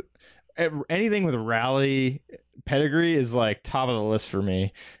cars. Anything with rally pedigree is like top of the list for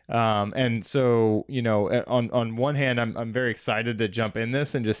me. And so on one hand, I'm very excited to jump in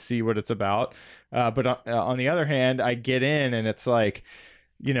this and just see what it's about. But on the other hand, I get in and it's like,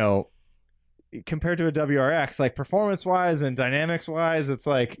 compared to a WRX, like performance wise and dynamics wise, it's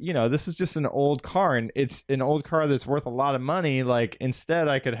like, this is just an old car, and it's an old car that's worth a lot of money. Like instead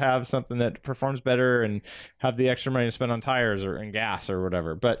I could have something that performs better and have the extra money to spend on tires and gas or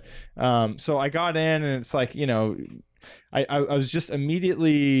whatever. But so I got in and it's like, I was just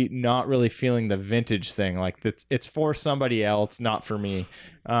immediately not really feeling the vintage thing. Like it's for somebody else, not for me.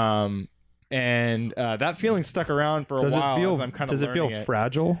 And that feeling stuck around for a while. I'm kind of does it feel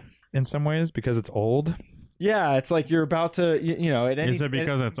fragile in some ways because it's old? Yeah, it's like you're about to, Is it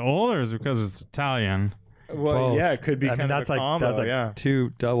because it's old or is it because it's Italian? Well, Both. yeah, it could be kind that's of a like combo, that's like yeah.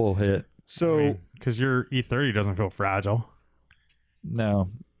 two double hit. So Because your E30 doesn't feel fragile. No,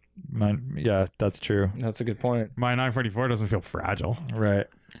 yeah, that's true. that's a good point. My 944 doesn't feel fragile. Right.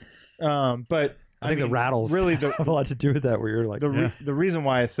 But I think the rattles really have a lot to do with that. Where you're like, the reason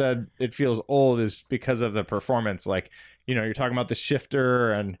why I said it feels old is because of the performance. Like, you're talking about the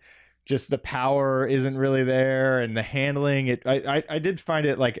shifter and just the power isn't really there, and the handling. I did find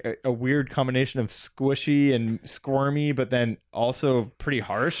it like a weird combination of squishy and squirmy, but then also pretty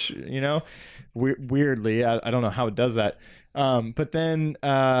harsh. Weirdly, I don't know how it does that. But then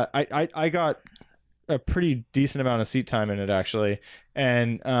I got a pretty decent amount of seat time in it actually,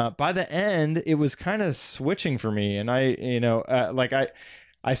 and by the end it was kind of switching for me, and I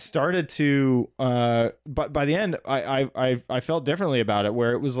started to but by the end I felt differently about it,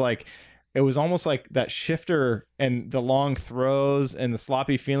 where it was almost like that shifter and the long throws and the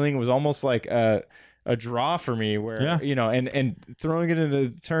sloppy feeling was almost like a draw for me, where and throwing it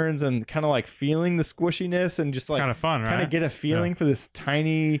into turns and kind of like feeling the squishiness and just like Kind of fun, right? kind of get a feeling for this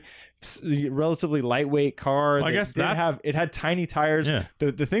tiny, relatively lightweight car. Well, I guess it had tiny tires. Yeah.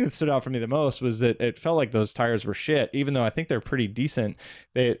 The thing that stood out for me the most was that it felt like those tires were shit, even though I think they're pretty decent.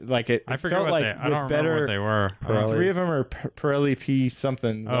 They like it. I It forget felt what like I don't remember what they were. three of them are Pirelli P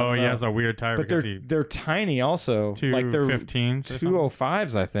something. Oh, he has a weird tire but because they're tiny also. Like they're 215s.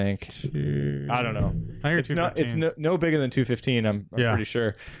 205s, I think. I don't know. I hear It's not. It's 215. no bigger than 215. I'm Yeah. pretty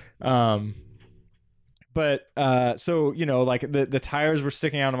sure. But so like the tires were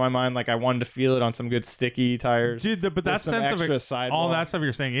sticking out of my mind. Like I wanted to feel it on some good sticky tires. Dude, but that's some sense of extra it. sidewall. All that stuff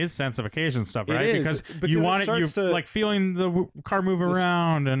you're saying is sense of occasion stuff, It right? is, Because because you it want it, you starts to- like feeling the car move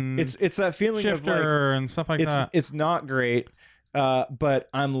around and It's that feeling of like shifter and stuff like that. it's not great. But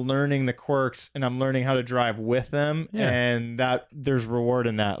I'm learning the quirks and I'm learning how to drive with them, Yeah. and that there's reward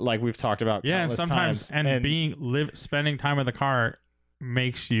in that, like we've talked about. Yeah, and countless sometimes times. spending time with the car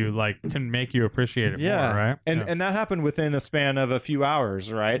can make you appreciate it more, right? And that happened within a span of a few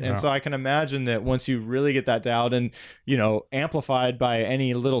hours, right? Yeah. And so I can imagine that once you really get that dialed and amplified by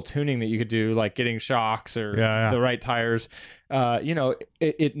any little tuning that you could do, like getting shocks or Yeah. the right tires,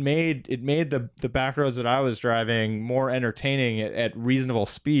 it made the back roads that I was driving more entertaining at reasonable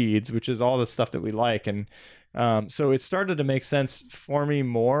speeds, which is all the stuff that we like. And so it started to make sense for me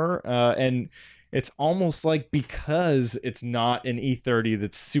more, and it's almost like, because it's not an E30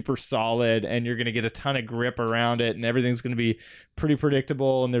 that's super solid and you're going to get a ton of grip around it and everything's going to be pretty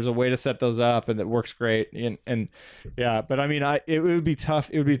predictable, and there's a way to set those up and it works great. And yeah, but I mean, it would be tough.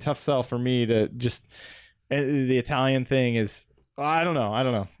 It would be a tough sell for me to just, the Italian thing is, I don't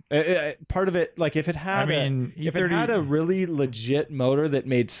know. Part of it, like if it had if it had a really legit motor that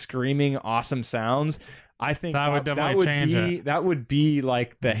made screaming awesome sounds, I think That would definitely change it. That would be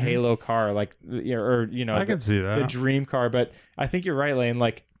like the Halo car, like I can see that. the dream car. But I think you're right, Lane.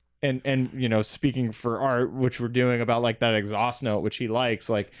 Like, and speaking for Art, which we're doing about like that exhaust note, which he likes,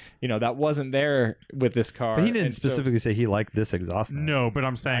 like that wasn't there with this car. But he didn't And so- specifically say he liked this exhaust note. No, but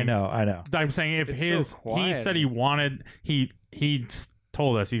I'm saying I know. I'm saying if it's so he quiet. said he wanted he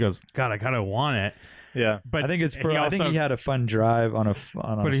told us, he goes, God, I gotta want it. yeah. But I think it's he I think he had a fun drive on a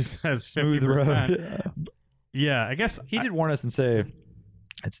But he says smooth 50%. road. Yeah, I guess He did warn us and say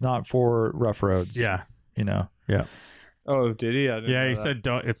it's not for rough roads. Yeah. you know. Oh, did he? I didn't Yeah, know he that. said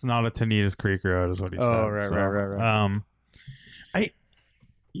don't, it's not a Tanitas Creek road is what he said. Oh, right.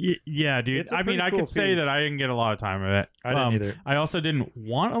 Yeah, dude. It's a I mean, pretty I cool could say piece. that I didn't get a lot of time in it. I didn't either. I also didn't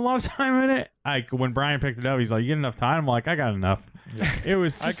want a lot of time in it. Like when Brian picked it up, he's like, "You get enough time?" I'm like, "I got enough." Yeah. It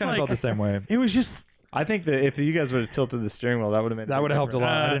was I just kind of like felt the same way. it was just I think that if you guys would have tilted the steering wheel, that would have made That would have helped a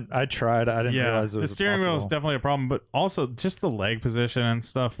lot. I tried. I didn't realize it was the steering wheel is possible. definitely a problem, but also just the leg position and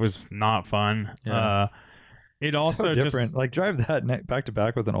stuff was not fun. Yeah. It So also different. just Like drive that back to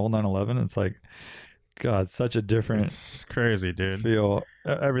back with an old 911. It's like, God, such a different it's crazy, dude. feel.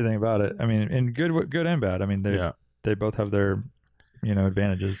 Everything about it. I mean, in good and bad. I mean, they both have their,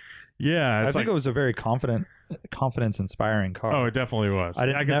 advantages. Yeah, I it's think it was a very confidence-inspiring car. Oh, it definitely was.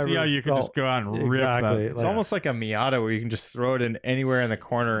 I I can see how you could just go out and rip exactly. that. It's almost like a Miata where you can just throw it in anywhere in the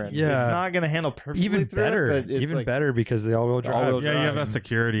corner and Yeah. it's not going to handle perfectly even through better, it, but it's like, better because they all-wheel drive. all-wheel Yeah, you have drive. that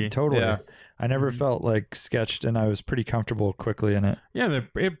security. Totally. Yeah. I never felt like sketched, and I was pretty comfortable quickly in it. Yeah,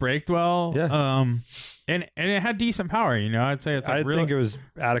 it braked well. Yeah. And it had decent power. I'd say it's like I really. think it was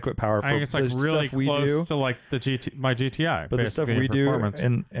adequate power for I think it's like the really stuff we close do. to like my GTI. But the stuff basically, we in do performance.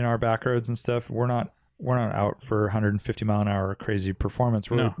 in our back roads and stuff, we're not out for 150 mile an hour crazy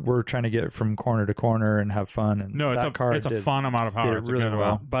performance. We're trying to get from corner to corner and have fun. And No, it's that a fun amount of power. it It's really a good well.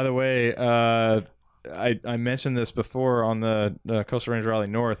 amount. By the way, I mentioned this before on the Coastal Range Rally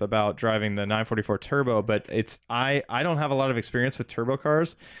North about driving the 944 Turbo, but I don't have a lot of experience with turbo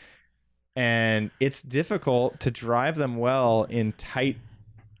cars, and it's difficult to drive them well in tight,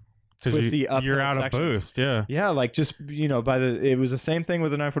 'Cause twisty uphill you're out sections. of boost. Yeah. Yeah, like just it was the same thing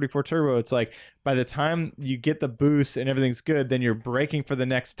with the 944 Turbo. It's like by the time you get the boost and everything's good, then you're braking for the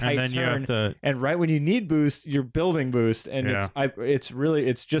next tight And then you turn. have to. And right when you need boost, you're building boost, and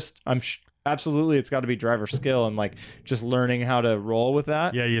absolutely it's got to be driver skill and like just learning how to roll with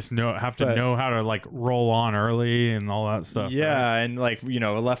that. Yeah, you just have to But- know how to like roll on early and all that stuff. Yeah, right? and like a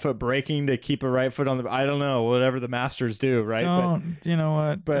left foot braking to keep a right foot on the. I don't know, whatever the masters do, right? You know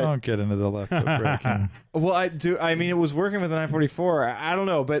what? but- Don't get into the left foot braking. Well, I do. I mean, it was working with the 944. I don't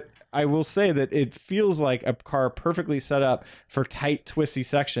know, but I will say that it feels like a car perfectly set up for tight, twisty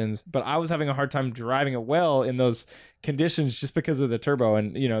sections. But I was having a hard time driving it well in those conditions just because of the turbo,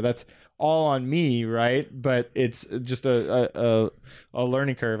 and that's all on me, right? But it's just a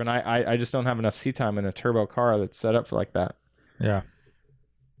learning curve, and I just don't have enough seat time in a turbo car that's set up for like that. Yeah.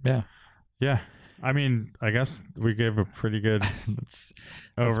 Yeah. I mean, I guess we gave a pretty good That's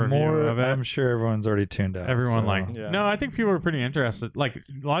overview more. of it. I'm sure everyone's already tuned out. Everyone so- Yeah. no, I think people are pretty interested. Like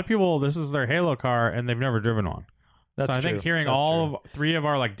a lot of people, this is their Halo car and they've never driven one. That's so I think true. hearing That's all true. of three of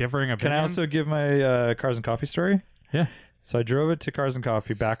our like differing opinions. Can I also give my Cars and Coffee story? Yeah. So I drove it to Cars and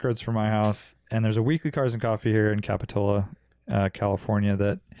Coffee, back roads from my house, and there's a weekly Cars and Coffee here in Capitola, California,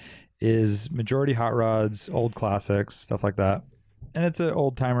 that is majority hot rods, old classics, stuff like that. And it's an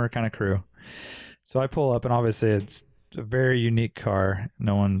old timer kind of crew. So I pull up, and obviously it's a very unique car.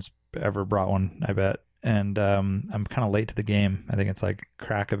 No one's ever brought one, I bet. And I'm kind of late to the game. I think it's like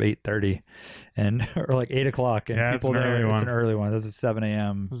crack of 8:30, and or like 8 o'clock. And Yeah, it's people an there, early it's one. an early one. This is 7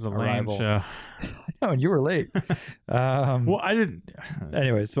 a.m. This is a arrival. lame show. No, and you were late. Well, I didn't.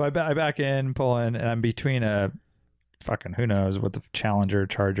 Anyway, so I back in, pull in, and I'm between a fucking who knows what the Challenger,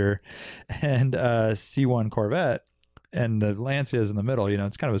 Charger, and a C1 Corvette, and the Lancia is in the middle.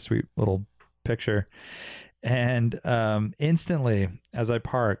 It's kind of a sweet little picture. And instantly, as I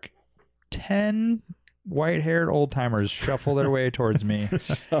park, 10 white-haired old timers shuffle their way towards me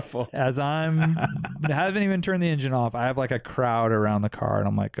as I haven't even turned the engine off. I have like a crowd around the car, and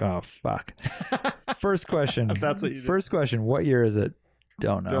I'm like, oh fuck. First question. That's what you do. First question. What year is it?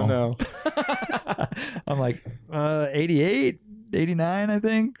 Don't know. Don't know. I'm like 88, 89, I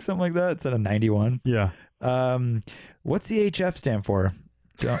think, something like that. It's at a 91. Yeah. What's the HF stand for?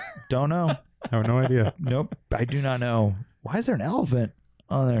 Don't know. I have no idea. Nope, I do not know. Why is there an elephant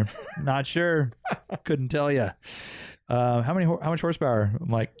on there? Not sure. Couldn't tell you. How much horsepower?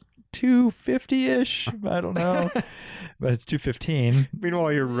 I'm like 250-ish. I don't know, but it's 215.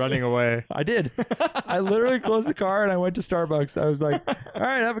 Meanwhile, you're running away. I did. I literally closed the car and I went to Starbucks. I was like, all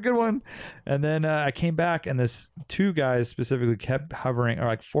right, have a good one. And then I came back, and this 2 guys specifically kept hovering, or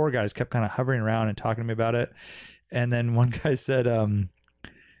like 4 guys kept kind of hovering around and talking to me about it. And then one guy said,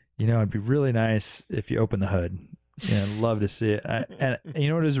 it'd be really nice if you open the hood. Yeah, I'd love to see it. And you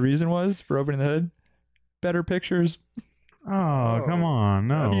know what his reason was for opening the hood? Better pictures. Oh, come on.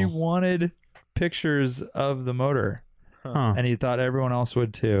 No. He wanted pictures of the motor, Huh. and he thought everyone else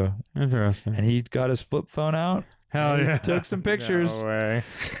would too. Interesting. And he got his flip phone out. Hell and he yeah. took some pictures No way.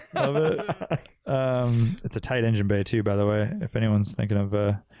 of it. It's a tight engine bay too, by the way. If anyone's thinking of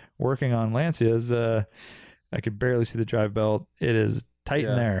working on Lancias, I could barely see the drive belt. It is tight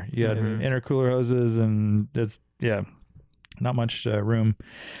in there. You got intercooler hoses, and it's not much room.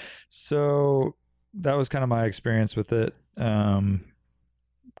 So that was kind of my experience with it.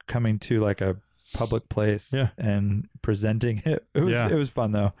 Coming to like a public place and presenting it. It was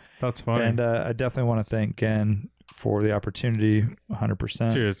fun though. That's funny. And I definitely want to thank Gen for the opportunity.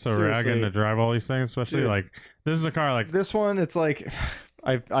 100%. Dude, it's so ragging to drive all these things, especially like this is a car like this one. It's like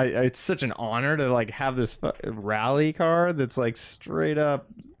it's such an honor to like have this rally car that's like straight up.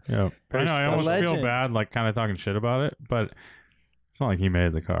 Yeah, I know. I almost feel bad like kind of talking shit about it, but it's not like he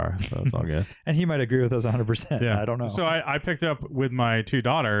made the car, so it's all good. And he might agree with us 100%. Yeah, I don't know. So I picked it up with my 2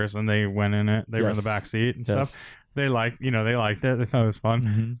 daughters, and they went in it. They were in the back seat and stuff. They liked it. They thought it was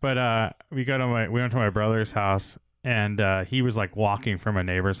fun. But we went to my brother's house, and he was like walking from a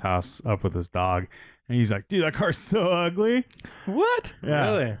neighbor's house up with his dog, and he's like, "Dude, that car's so ugly." What?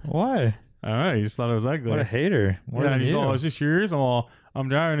 Yeah. Really? Why? I don't know. He just thought it was ugly. What a hater. And he's all, "Is this yours?" I'm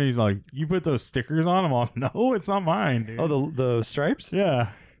driving, and he's like, "You put those stickers on?" I'm all, "No, it's not mine, dude." Oh, the stripes? Yeah.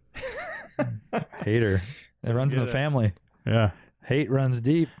 Hater. It runs in the family. Yeah. Hate runs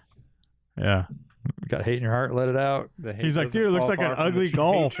deep. Yeah. You got hate in your heart, let it out. He's like, "Dude, it looks like an ugly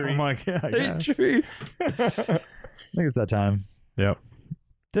Golf." I'm like, "Yeah, I guess." Tree. I think it's that time. Yep.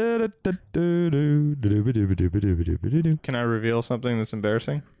 Can I reveal something that's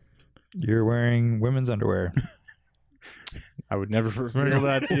embarrassing? You're wearing women's underwear. I would never reveal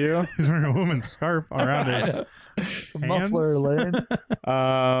that to you. He's wearing a woman's scarf around his Muffler lane.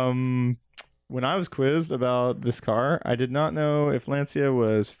 When I was quizzed about this car, I did not know if Lancia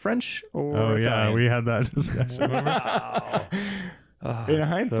was French or Italian. We had that discussion. Wow. In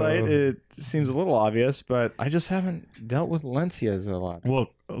hindsight, it seems a little obvious, but I just haven't dealt with Lancias a lot. Well,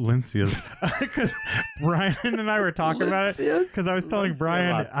 Lancias, because Brian and I were talking about it. Because I was telling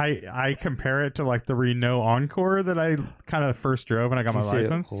Brian, I compare it to like the Renault Encore that I kind of first drove when I got my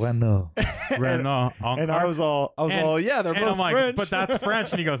license. Renault Encore. And I was all, yeah, they're both I'm like, French. but that's French.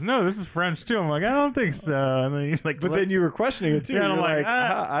 And he goes, "No, this is French too." I'm like, "I don't think so." And then he's like, but then you were questioning it too. Yeah, and I'm You're like,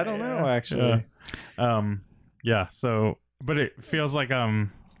 I don't know actually. Yeah. So, but it feels like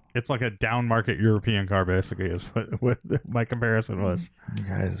it's like a down market European car basically is what my comparison was. You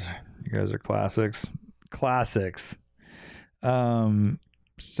guys are classics.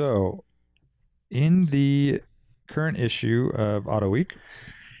 So in the current issue of Auto Week,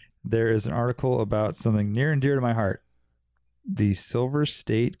 there is an article about something near and dear to my heart. The Silver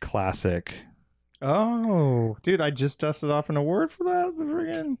State Classic. Oh, dude, I just dusted off an award for that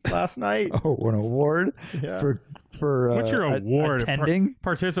friggin' last night. Oh, an award for what's your award? Attending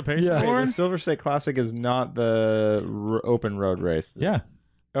participation Yeah. award? The Silver State Classic is not the open road race. Yeah.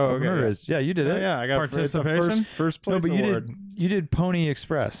 Oh, okay. Whatever it is. Yeah, you did Oh, it. yeah, I got Participation? first place No, but award. you did Pony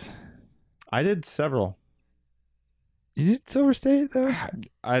Express. I did several. You did Silver State though.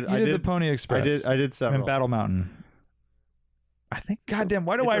 I did the did Pony Express. I did several. And Battle Mountain. I think. Goddamn!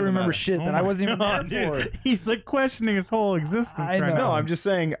 Why do It I doesn't remember matter. shit that Oh I my wasn't even God, there dude. for? He's like questioning his whole existence I right know. now. No, I'm just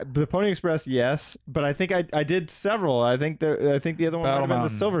saying the Pony Express, yes, but I think I did several. I think the other one Battle might have been the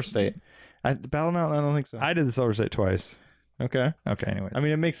Mountain. Silver State. Battle Mountain, I don't think so. I did the Silver State twice. Okay. Okay, anyways. I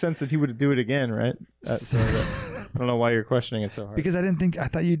mean, it makes sense that he would do it again, right? I don't know why you're questioning it so hard. because I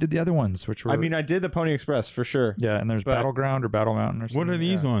thought you did the other ones, which were. I mean, I did the Pony Express for sure. yeah, and there's but- Battleground or Battle Mountain or something. What are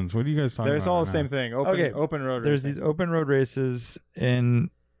these ones? What are you guys talking There's about? all the right same now? thing. Open road. There's racing. these open road races in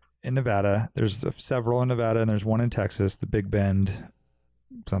Nevada. There's several in Nevada, and there's one in Texas, the Big Bend,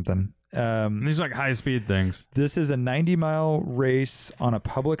 something. These are like high speed things. This is a 90-mile race on a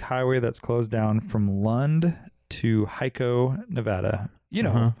public highway that's closed down from Lund to Hico, Nevada. You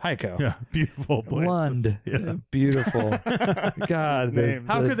know, Hico. Yeah, beautiful place. Lund. Yeah. Beautiful. God, names.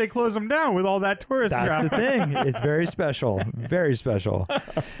 How could they close them down with all that tourist That's the traffic? thing. It's very special. Very special.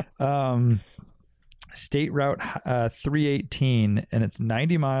 State Route 318, and it's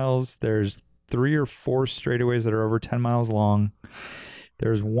 90 miles. There's 3 or 4 straightaways that are over 10 miles long.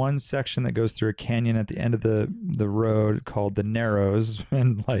 There's one section that goes through a canyon at the end of the road called the Narrows.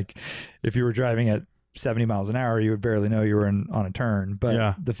 And like, if you were driving at 70 miles an hour, you would barely know you were on a turn.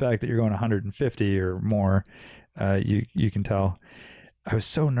 But the fact that you're going 150 or more, you can tell. I was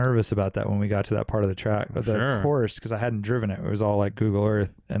so nervous about that when we got to that part of the track, but the course, because I hadn't driven it. It was all like Google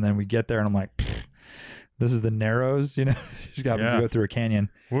Earth. And then we get there and I'm like, this is the Narrows, you know, just got to go through a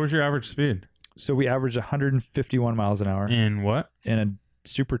canyon. What was your average speed? So we averaged 151 miles an hour In what? in a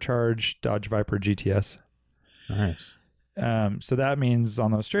supercharged Dodge Viper GTS. Nice. So that means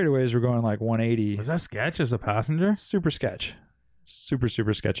on those straightaways, we're going like 180. Was that sketch as a passenger? Super sketch.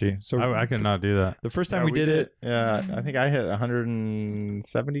 super sketchy. So I could not do that. the first time Yeah, we did it, Yeah, I think I hit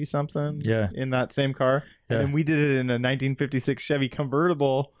 170 something. Yeah. in that same car, Yeah. and then we did it in a 1956 Chevy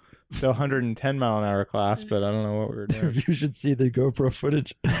convertible, the 110 mile an hour class. But I don't know what we were doing. you should see the GoPro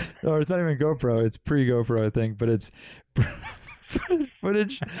footage. Or it's not even GoPro; it's pre-GoPro, I think. But it's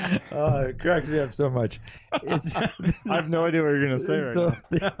footage. It cracks me up so much. It's I have no idea what you're gonna say right so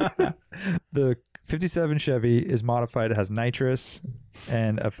now. the 57 Chevy is modified. It has nitrous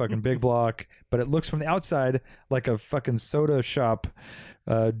and a fucking big block, but it looks from the outside like a fucking soda shop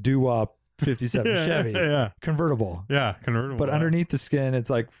doo-wop 57 Chevy Yeah. convertible. Yeah. Convertible. But underneath the skin, it's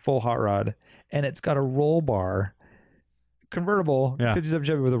like full hot rod, and it's got a roll bar. Convertible 57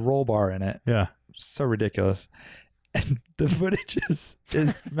 Chevy with a roll bar in it. Yeah. So ridiculous. And the footage is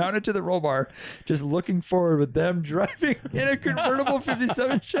mounted to the roll bar, just looking forward with them driving in a convertible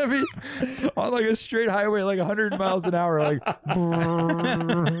 57 Chevy on like a straight highway, like 100 miles an hour, like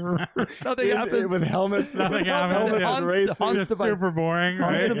nothing happens. With helmets. Nothing happens. Helmets, Yeah. Hans- It's Hans just device. super boring.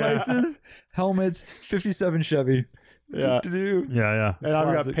 Hans Right? devices, helmets, 57 Chevy. Yeah. Do-do-do. Yeah. And I've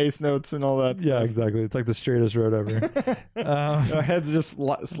got Closet. pace notes and all that. Yeah, stuff. exactly. It's like the straightest road ever. Our heads just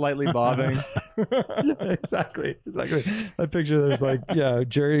slightly bobbing. Yeah, exactly. I picture there's like,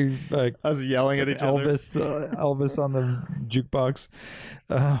 Jerry, like Us yelling at each other. Elvis on the jukebox.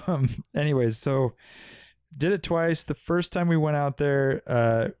 Anyways, so did it twice. The first time we went out there,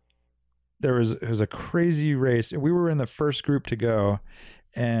 it was a crazy race. We were in the first group to go,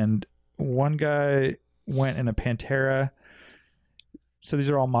 and one guy went in a Pantera. So these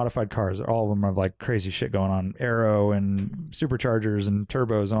are all modified cars. All of them have like crazy shit going on, aero and superchargers and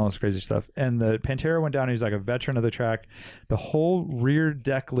turbos and all this crazy stuff. And the Pantera went down. He's like a veteran of the track. The whole rear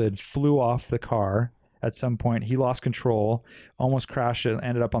deck lid flew off the car at some point. He lost control, almost crashed it,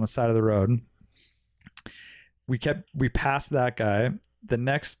 ended up on the side of the road. We passed that guy. The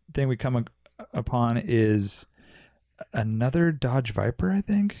next thing we come upon is another Dodge Viper, I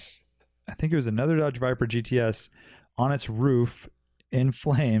think it was another Dodge Viper GTS on its roof in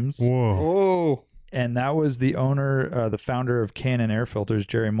flames. Whoa. Oh, And that was the owner, the founder of Canon Air Filters,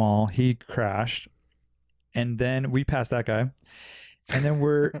 Jerry Mall. He crashed. And then we passed that guy. And then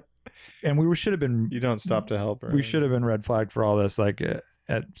we should have been, you don't stop to help. Right? we should have been red flagged for all this. Like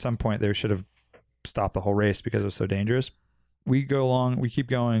at some point they should have stopped the whole race because it was so dangerous. We go along, we keep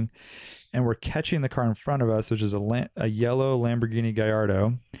going, and we're catching the car in front of us, which is a yellow Lamborghini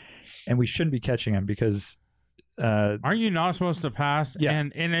Gallardo. And we shouldn't be catching him because Aren't you not supposed to pass? Yeah.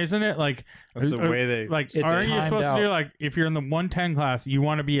 And isn't it like That's the way they. like It's aren't you timed supposed out. to do like if you're in the 110 class, you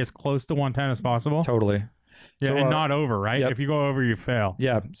want to be as close to 110 as possible? totally. Yeah, So and our- not over, right? Yep. If you go over, you fail.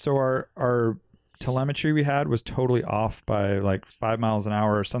 Yeah. So our telemetry we had was totally off by like 5 miles an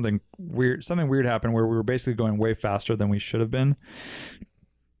hour or something weird. Something weird happened where we were basically going way faster than we should have been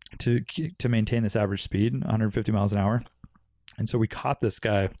to maintain this average speed, 150 miles an hour. And so we caught this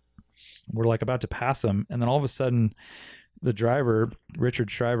guy. We're like about to pass him, and then all of a sudden, the driver,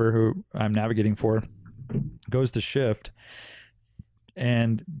 Richard Shriver, who I'm navigating for, goes to shift,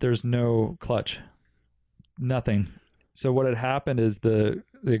 and there's no clutch, nothing. So what had happened is the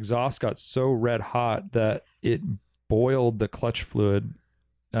exhaust got so red hot that it boiled the clutch fluid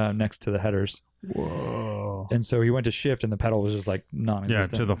next to the headers. Whoa. And so he went to shift, and the pedal was just like Yeah,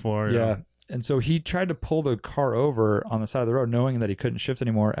 non-existent. to the floor. Yeah. And so he tried to pull the car over on the side of the road, knowing that he couldn't shift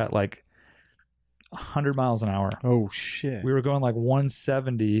anymore at like 100 miles an hour. Oh shit! We were going like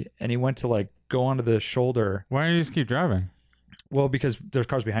 170, and he went to like go onto the shoulder. Why don't you just keep driving? Well, because there's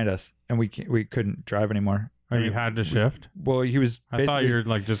cars behind us, and we couldn't drive anymore. Oh, you had to shift? Well, he was I basically. thought you were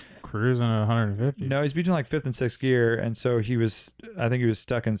like just cruising at 150. No, he's between like fifth and sixth gear, and so I think he was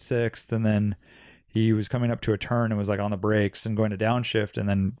stuck in sixth, and then he was coming up to a turn and was like on the brakes and going to downshift, and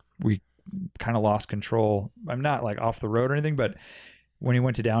then we kind of lost control. I'm not like off the road or anything, but when he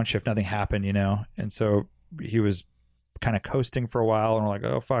went to downshift, nothing happened, and so he was kind of coasting for a while, and we're like,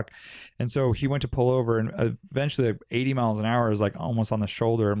 oh fuck. And so he went to pull over, and eventually 80 miles an hour is like almost on the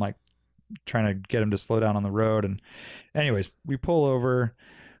shoulder. I'm like trying to get him to slow down on the road, and anyways, we pull over.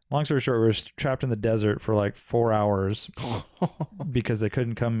 Long story short, we were trapped in the desert for like 4 hours because they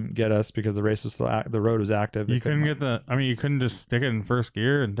couldn't come get us because the race was still the road was active. They You couldn't get you couldn't just stick it in first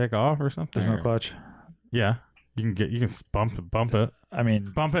gear and take off or something? There's no Or- clutch. Yeah. You can bump it. I mean,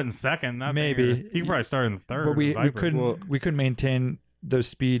 Bump it in second. That thing, Maybe. or- you can probably start in the third. but we with Viper. couldn't we couldn't maintain the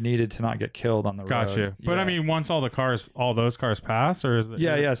speed needed to not get killed on the road. Gotcha. But I Yeah. mean, once all those cars pass, or is it?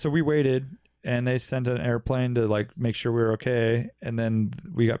 Yeah. So we waited, and they sent an airplane to like make sure we were okay, and then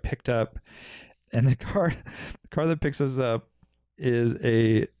we got picked up, and the car that picks us up is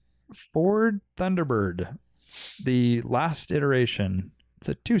a Ford Thunderbird, the last iteration, it's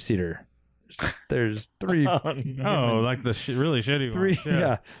a 2-seater. There's 3 Oh, Oh, humans. like the really shitty three ones.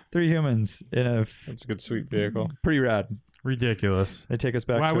 Yeah. 3 humans in a That's a good, sweet vehicle. pretty rad. Ridiculous. They take us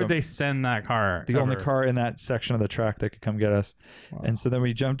back Why to would a- they send that car? the only ever? car in that section of the track that could come get us. Wow. And so then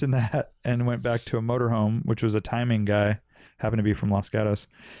we jumped in that and went back to a motorhome, which was a timing guy, happened to be from Los Gatos.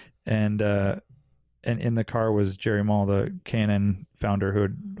 And in the car was Jerry Mull, the K&N founder who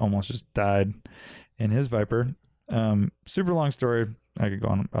had almost just died in his Viper. Super long story. I could go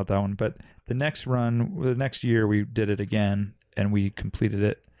on about that one. But the next year, we did it again, and we completed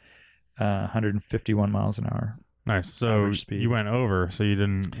it 151 miles an hour. Nice. So Average speed. you went over, so you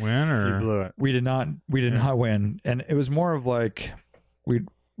didn't win, You or blew it. We did not win. And it was more of like,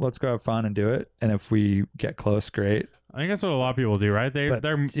 let's go have fun and do it. And if we get close, great. I think that's what a lot of people do, right? They But,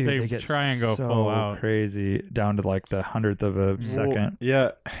 dude, they get try and go so full out. crazy down to like the 100th of a second. Well,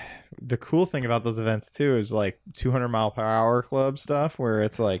 yeah. The cool thing about those events too is like 200 mile per hour club stuff where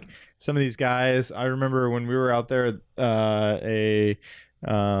it's like some of these guys, I remember when we were out there, a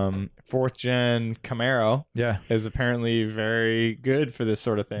 4th gen Camaro Yeah. is apparently very good for this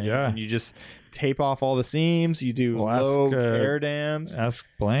sort of thing. Yeah. And you just tape off all the seams, you do Well, ask, low air dams. Ask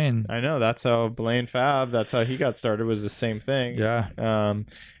Blaine. I know, that's how Blaine Fab, that's how he got started, was the same thing. Yeah.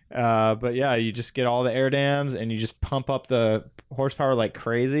 But yeah, you just get all the air dams and you just pump up the horsepower like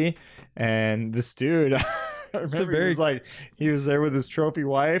crazy. And this dude, I remember he was there with his trophy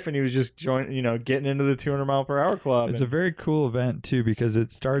wife, and he was just getting into the 200 mile per hour club. It's a very cool event too because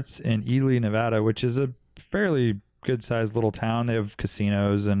it starts in Ely, Nevada, which is a fairly good sized little town. They have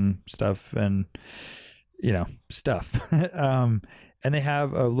casinos and stuff and stuff. And they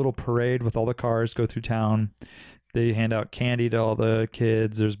have a little parade with all the cars go through town. They hand out candy to all the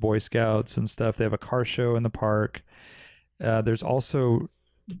kids. There's Boy Scouts and stuff. They have a car show in the park. There's also,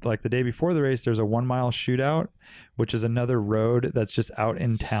 like the day before the race, there's a 1 mile shootout, which is another road that's just out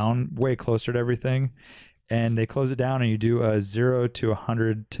in town, way closer to everything. And they close it down and you do a 0 to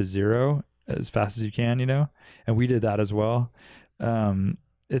 100 to 0 as fast as you can, and we did that as well.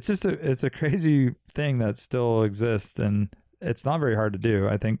 It's just it's a crazy thing that still exists, and it's not very hard to do.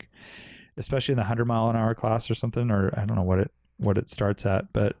 I think, especially in the 100 mile an hour class or something, or I don't know what it starts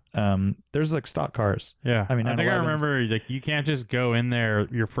at, but there's like stock cars. Yeah, I mean, I think I 911s. remember like you can't just go in there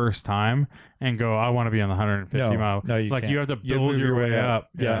your first time and go, I want to be on the 150 mile. No, you like can't. you have to You build move your way up.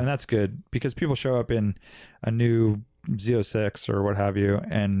 Yeah, and that's good because people show up in a new Z06 or what have you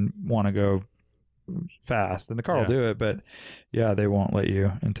and want to go fast, and the car will do it, but yeah, they won't let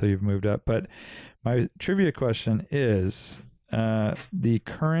you until you've moved up. But my trivia question is the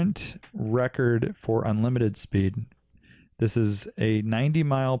current record for unlimited speed. This is a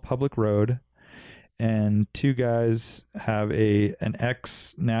 90-mile public road, and 2 guys have an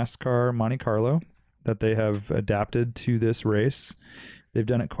ex NASCAR Monte Carlo that they have adapted to this race. They've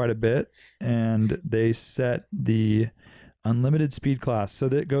done it quite a bit, and they set the unlimited speed class. So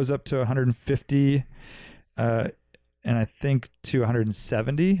that goes up to 150, and I think to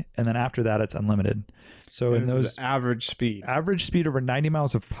 170, and then after that it's unlimited. So in this is those average speed. average speed over 90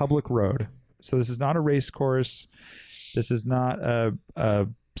 miles of public road. So this is not a race course. This is not a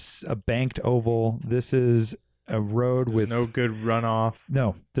banked oval. This is a road with no good runoff.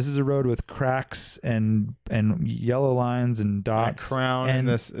 No, this is a road with cracks and yellow lines and dots. Crown and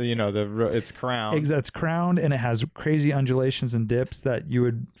this, it's crowned. It's crowned, and it has crazy undulations and dips that you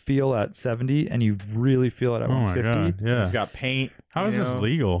would feel at 70, and you really feel it at Oh my 150. god! Yeah. It's got paint. How is this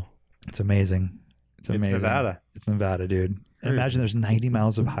legal? It's amazing. It's amazing. Nevada. It's Nevada, dude. And imagine there's 90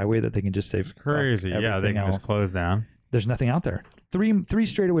 miles of highway that they can just say It's crazy. fuck Yeah, they everything can just else. close down. There's nothing out there. Three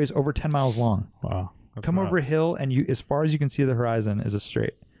straightaways over 10 miles long. Wow. That's Come over a nuts. hill, and you, as far as you can see the horizon, is a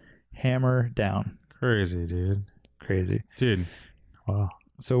straight. Hammer down. Crazy, dude. Crazy. Dude. Wow.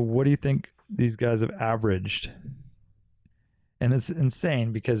 So what do you think these guys have averaged? And it's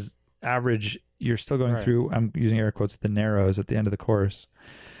insane because average, you're still going Right. through, I'm using air quotes, the narrows at the end of the course.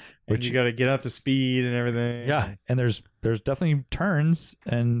 Which you got to get up to speed and everything. Yeah, and there's definitely turns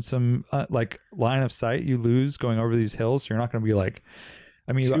and some like line of sight you lose going over these hills. So you're not going to be like,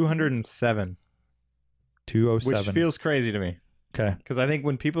 I mean, 207, 207. which feels crazy to me. Okay. Because I think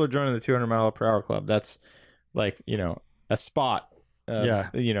when people are joining the 200 mile per hour club, that's like, a spot. Yeah.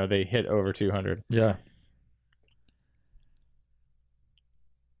 They hit over 200. Yeah.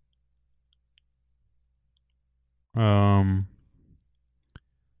 Um,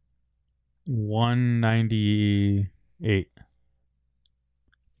 198.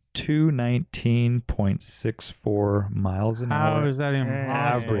 219.64 miles an How hour. is that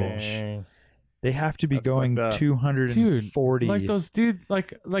impossible? Average. They have to be That's going fucked up. 240. Like those dude,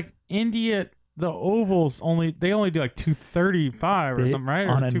 like Indy at the ovals only do like 235 or something, right?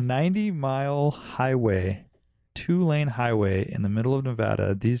 On Or a 90-mile highway, 2-lane highway in the middle of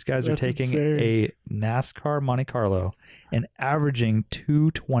Nevada, these guys are That's taking insane. a NASCAR Monte Carlo and averaging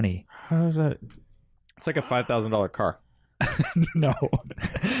 220. How is that? It's like a $5,000 car. No.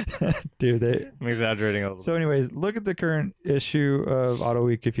 Dude, I'm exaggerating a little. So anyways, look at the current issue of Auto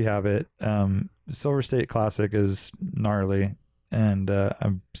Week if you have it. Silver State Classic is gnarly, and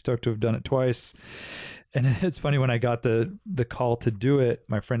I'm stoked to have done it twice. And it's funny, when I got the call to do it,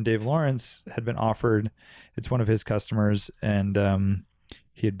 my friend Dave Lawrence had been offered, it's one of his customers, and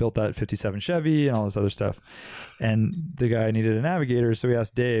he had built that 57 Chevy and all this other stuff. And the guy needed a navigator, so he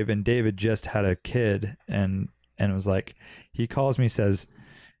asked Dave, and Dave had just had a kid, and it was like, he calls me, says,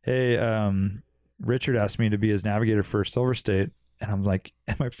 hey, Richard asked me to be his navigator for Silver State. And I'm like,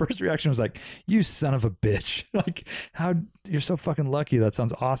 and my first reaction was like, you son of a bitch. Like, you're so fucking lucky. That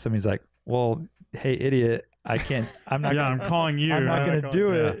sounds awesome. He's like, well, hey, idiot, I'm not I'm calling you. I'm not going to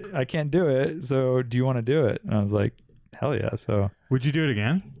do it. I can't do it. So do you want to do it? And I was like, hell yeah. So Would you do it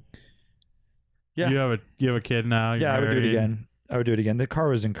again? Yeah. You have a kid now. You're yeah, I would do it married. again. I would do it again. The car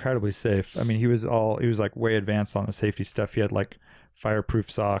was incredibly safe. I mean, he was like way advanced on the safety stuff. He had like fireproof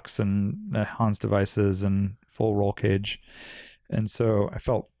socks and Hans devices and full roll cage. And so I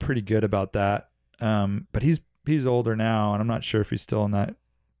felt pretty good about that. But he's older now, and I'm not sure if he's still in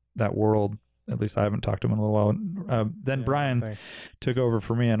that world. At least I haven't talked to him in a little while. Then Yeah, Brian thanks. took over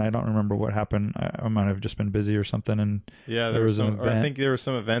for me, and I don't remember what happened. I might have just been busy or something. And Yeah, there was an or I event. think there was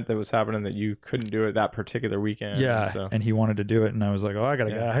some event that was happening that you couldn't do it that particular weekend. yeah, So. and he wanted to do it, and I was like, oh, I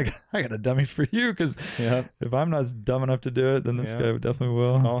got a dummy for you, because Yeah. if I'm not dumb enough to do it, then this Yeah. guy definitely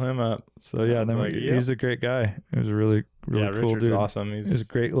Let's will. call him up. So yeah, then Like, yep. he's a great guy. He was a really Yeah, cool Richard's dude. awesome. He's a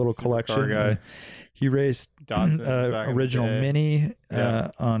great little super collection. car guy. He raced Datsun back in the original day. Mini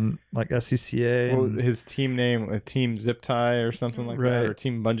Yeah. on like SCCA. Well, and- his team name, Team Zip Tie or something like that, Right. or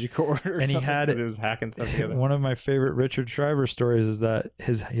Team Bungee Cord, or And he something, had- 'cause it was hacking stuff together. One of my favorite Richard Shriver stories is that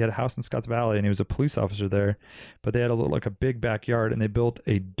he had a house in Scotts Valley, and he was a police officer there, but they had a big backyard, and they built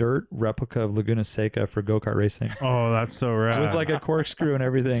a dirt replica of Laguna Seca for go-kart racing Oh, that's so rad. with like a corkscrew and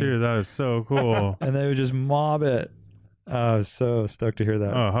everything. Dude, that is so cool. And they would just mob it. I was so stoked to hear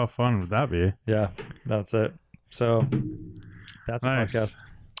that. Oh, how fun would that be? Yeah, that's it. So that's Nice. a podcast.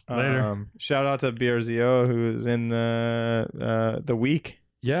 Later. Shout out to BRZO, who is in the week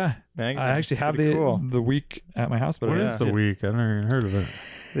Yeah, magazine. I actually have Pretty cool. the week at my house, but What I is didn't the see it. week? I never even heard of it.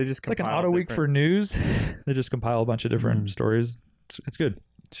 They just It's like an compile auto week for different- news. They just compile a bunch of different stories. It's good.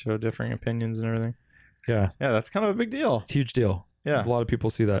 show differing opinions and everything. Yeah, Yeah, that's kind of a big deal. it's a huge deal. Yeah. A lot of people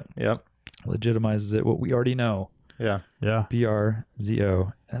see that. Yep. Legitimizes it. What we already know. Yeah. Yeah.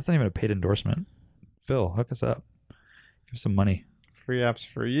 BRZO. That's not even a paid endorsement. Phil, hook us up. Give us some money. Free apps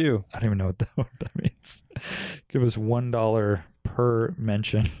for you. I don't even know what that means. Give us $1 per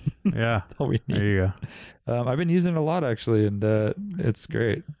mention. Yeah. That's all we There need. you go. I've been using it a lot actually, and it's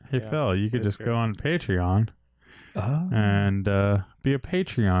great. Hey, Yeah, Phil, you could it's just great. go on Patreon Uh, and be a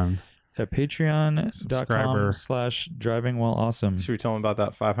Patreon. at Subscriber. patreon.com/drivingwhileawesome. Should we tell them about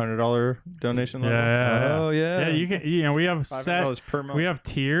that $500 donation Yeah, level? yeah, Oh yeah. yeah. You can. You know, we have $500 set. per month. We have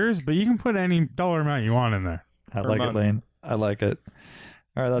tiers, but you can put any dollar amount you want in there. I per like month. it, Lane. I like it.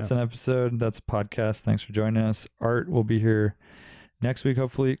 All right, that's an episode. That's a podcast. Thanks for joining us. Art will be here next week,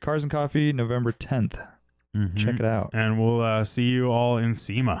 hopefully. Cars and Coffee, November 10th. Check it out. And we'll see you all in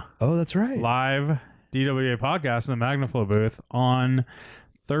SEMA. Oh, that's right. Live DWA podcast in the Magnaflow booth on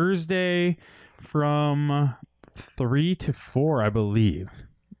Thursday from 3 to 4, I believe.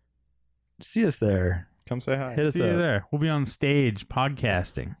 See us there. Come say hi. Hit us See you up. there. We'll be on stage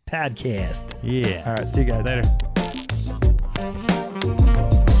podcasting. Podcast. Yeah. All right, see you guys. Later.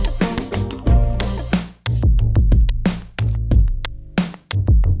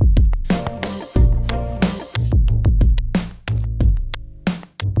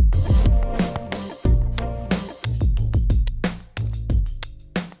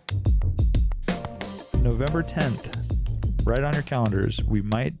 November 10th. Right on your calendars. We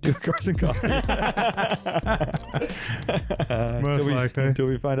might do Cars and Coffee. Most likely. Until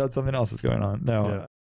we find out something else is going on. No. Yeah.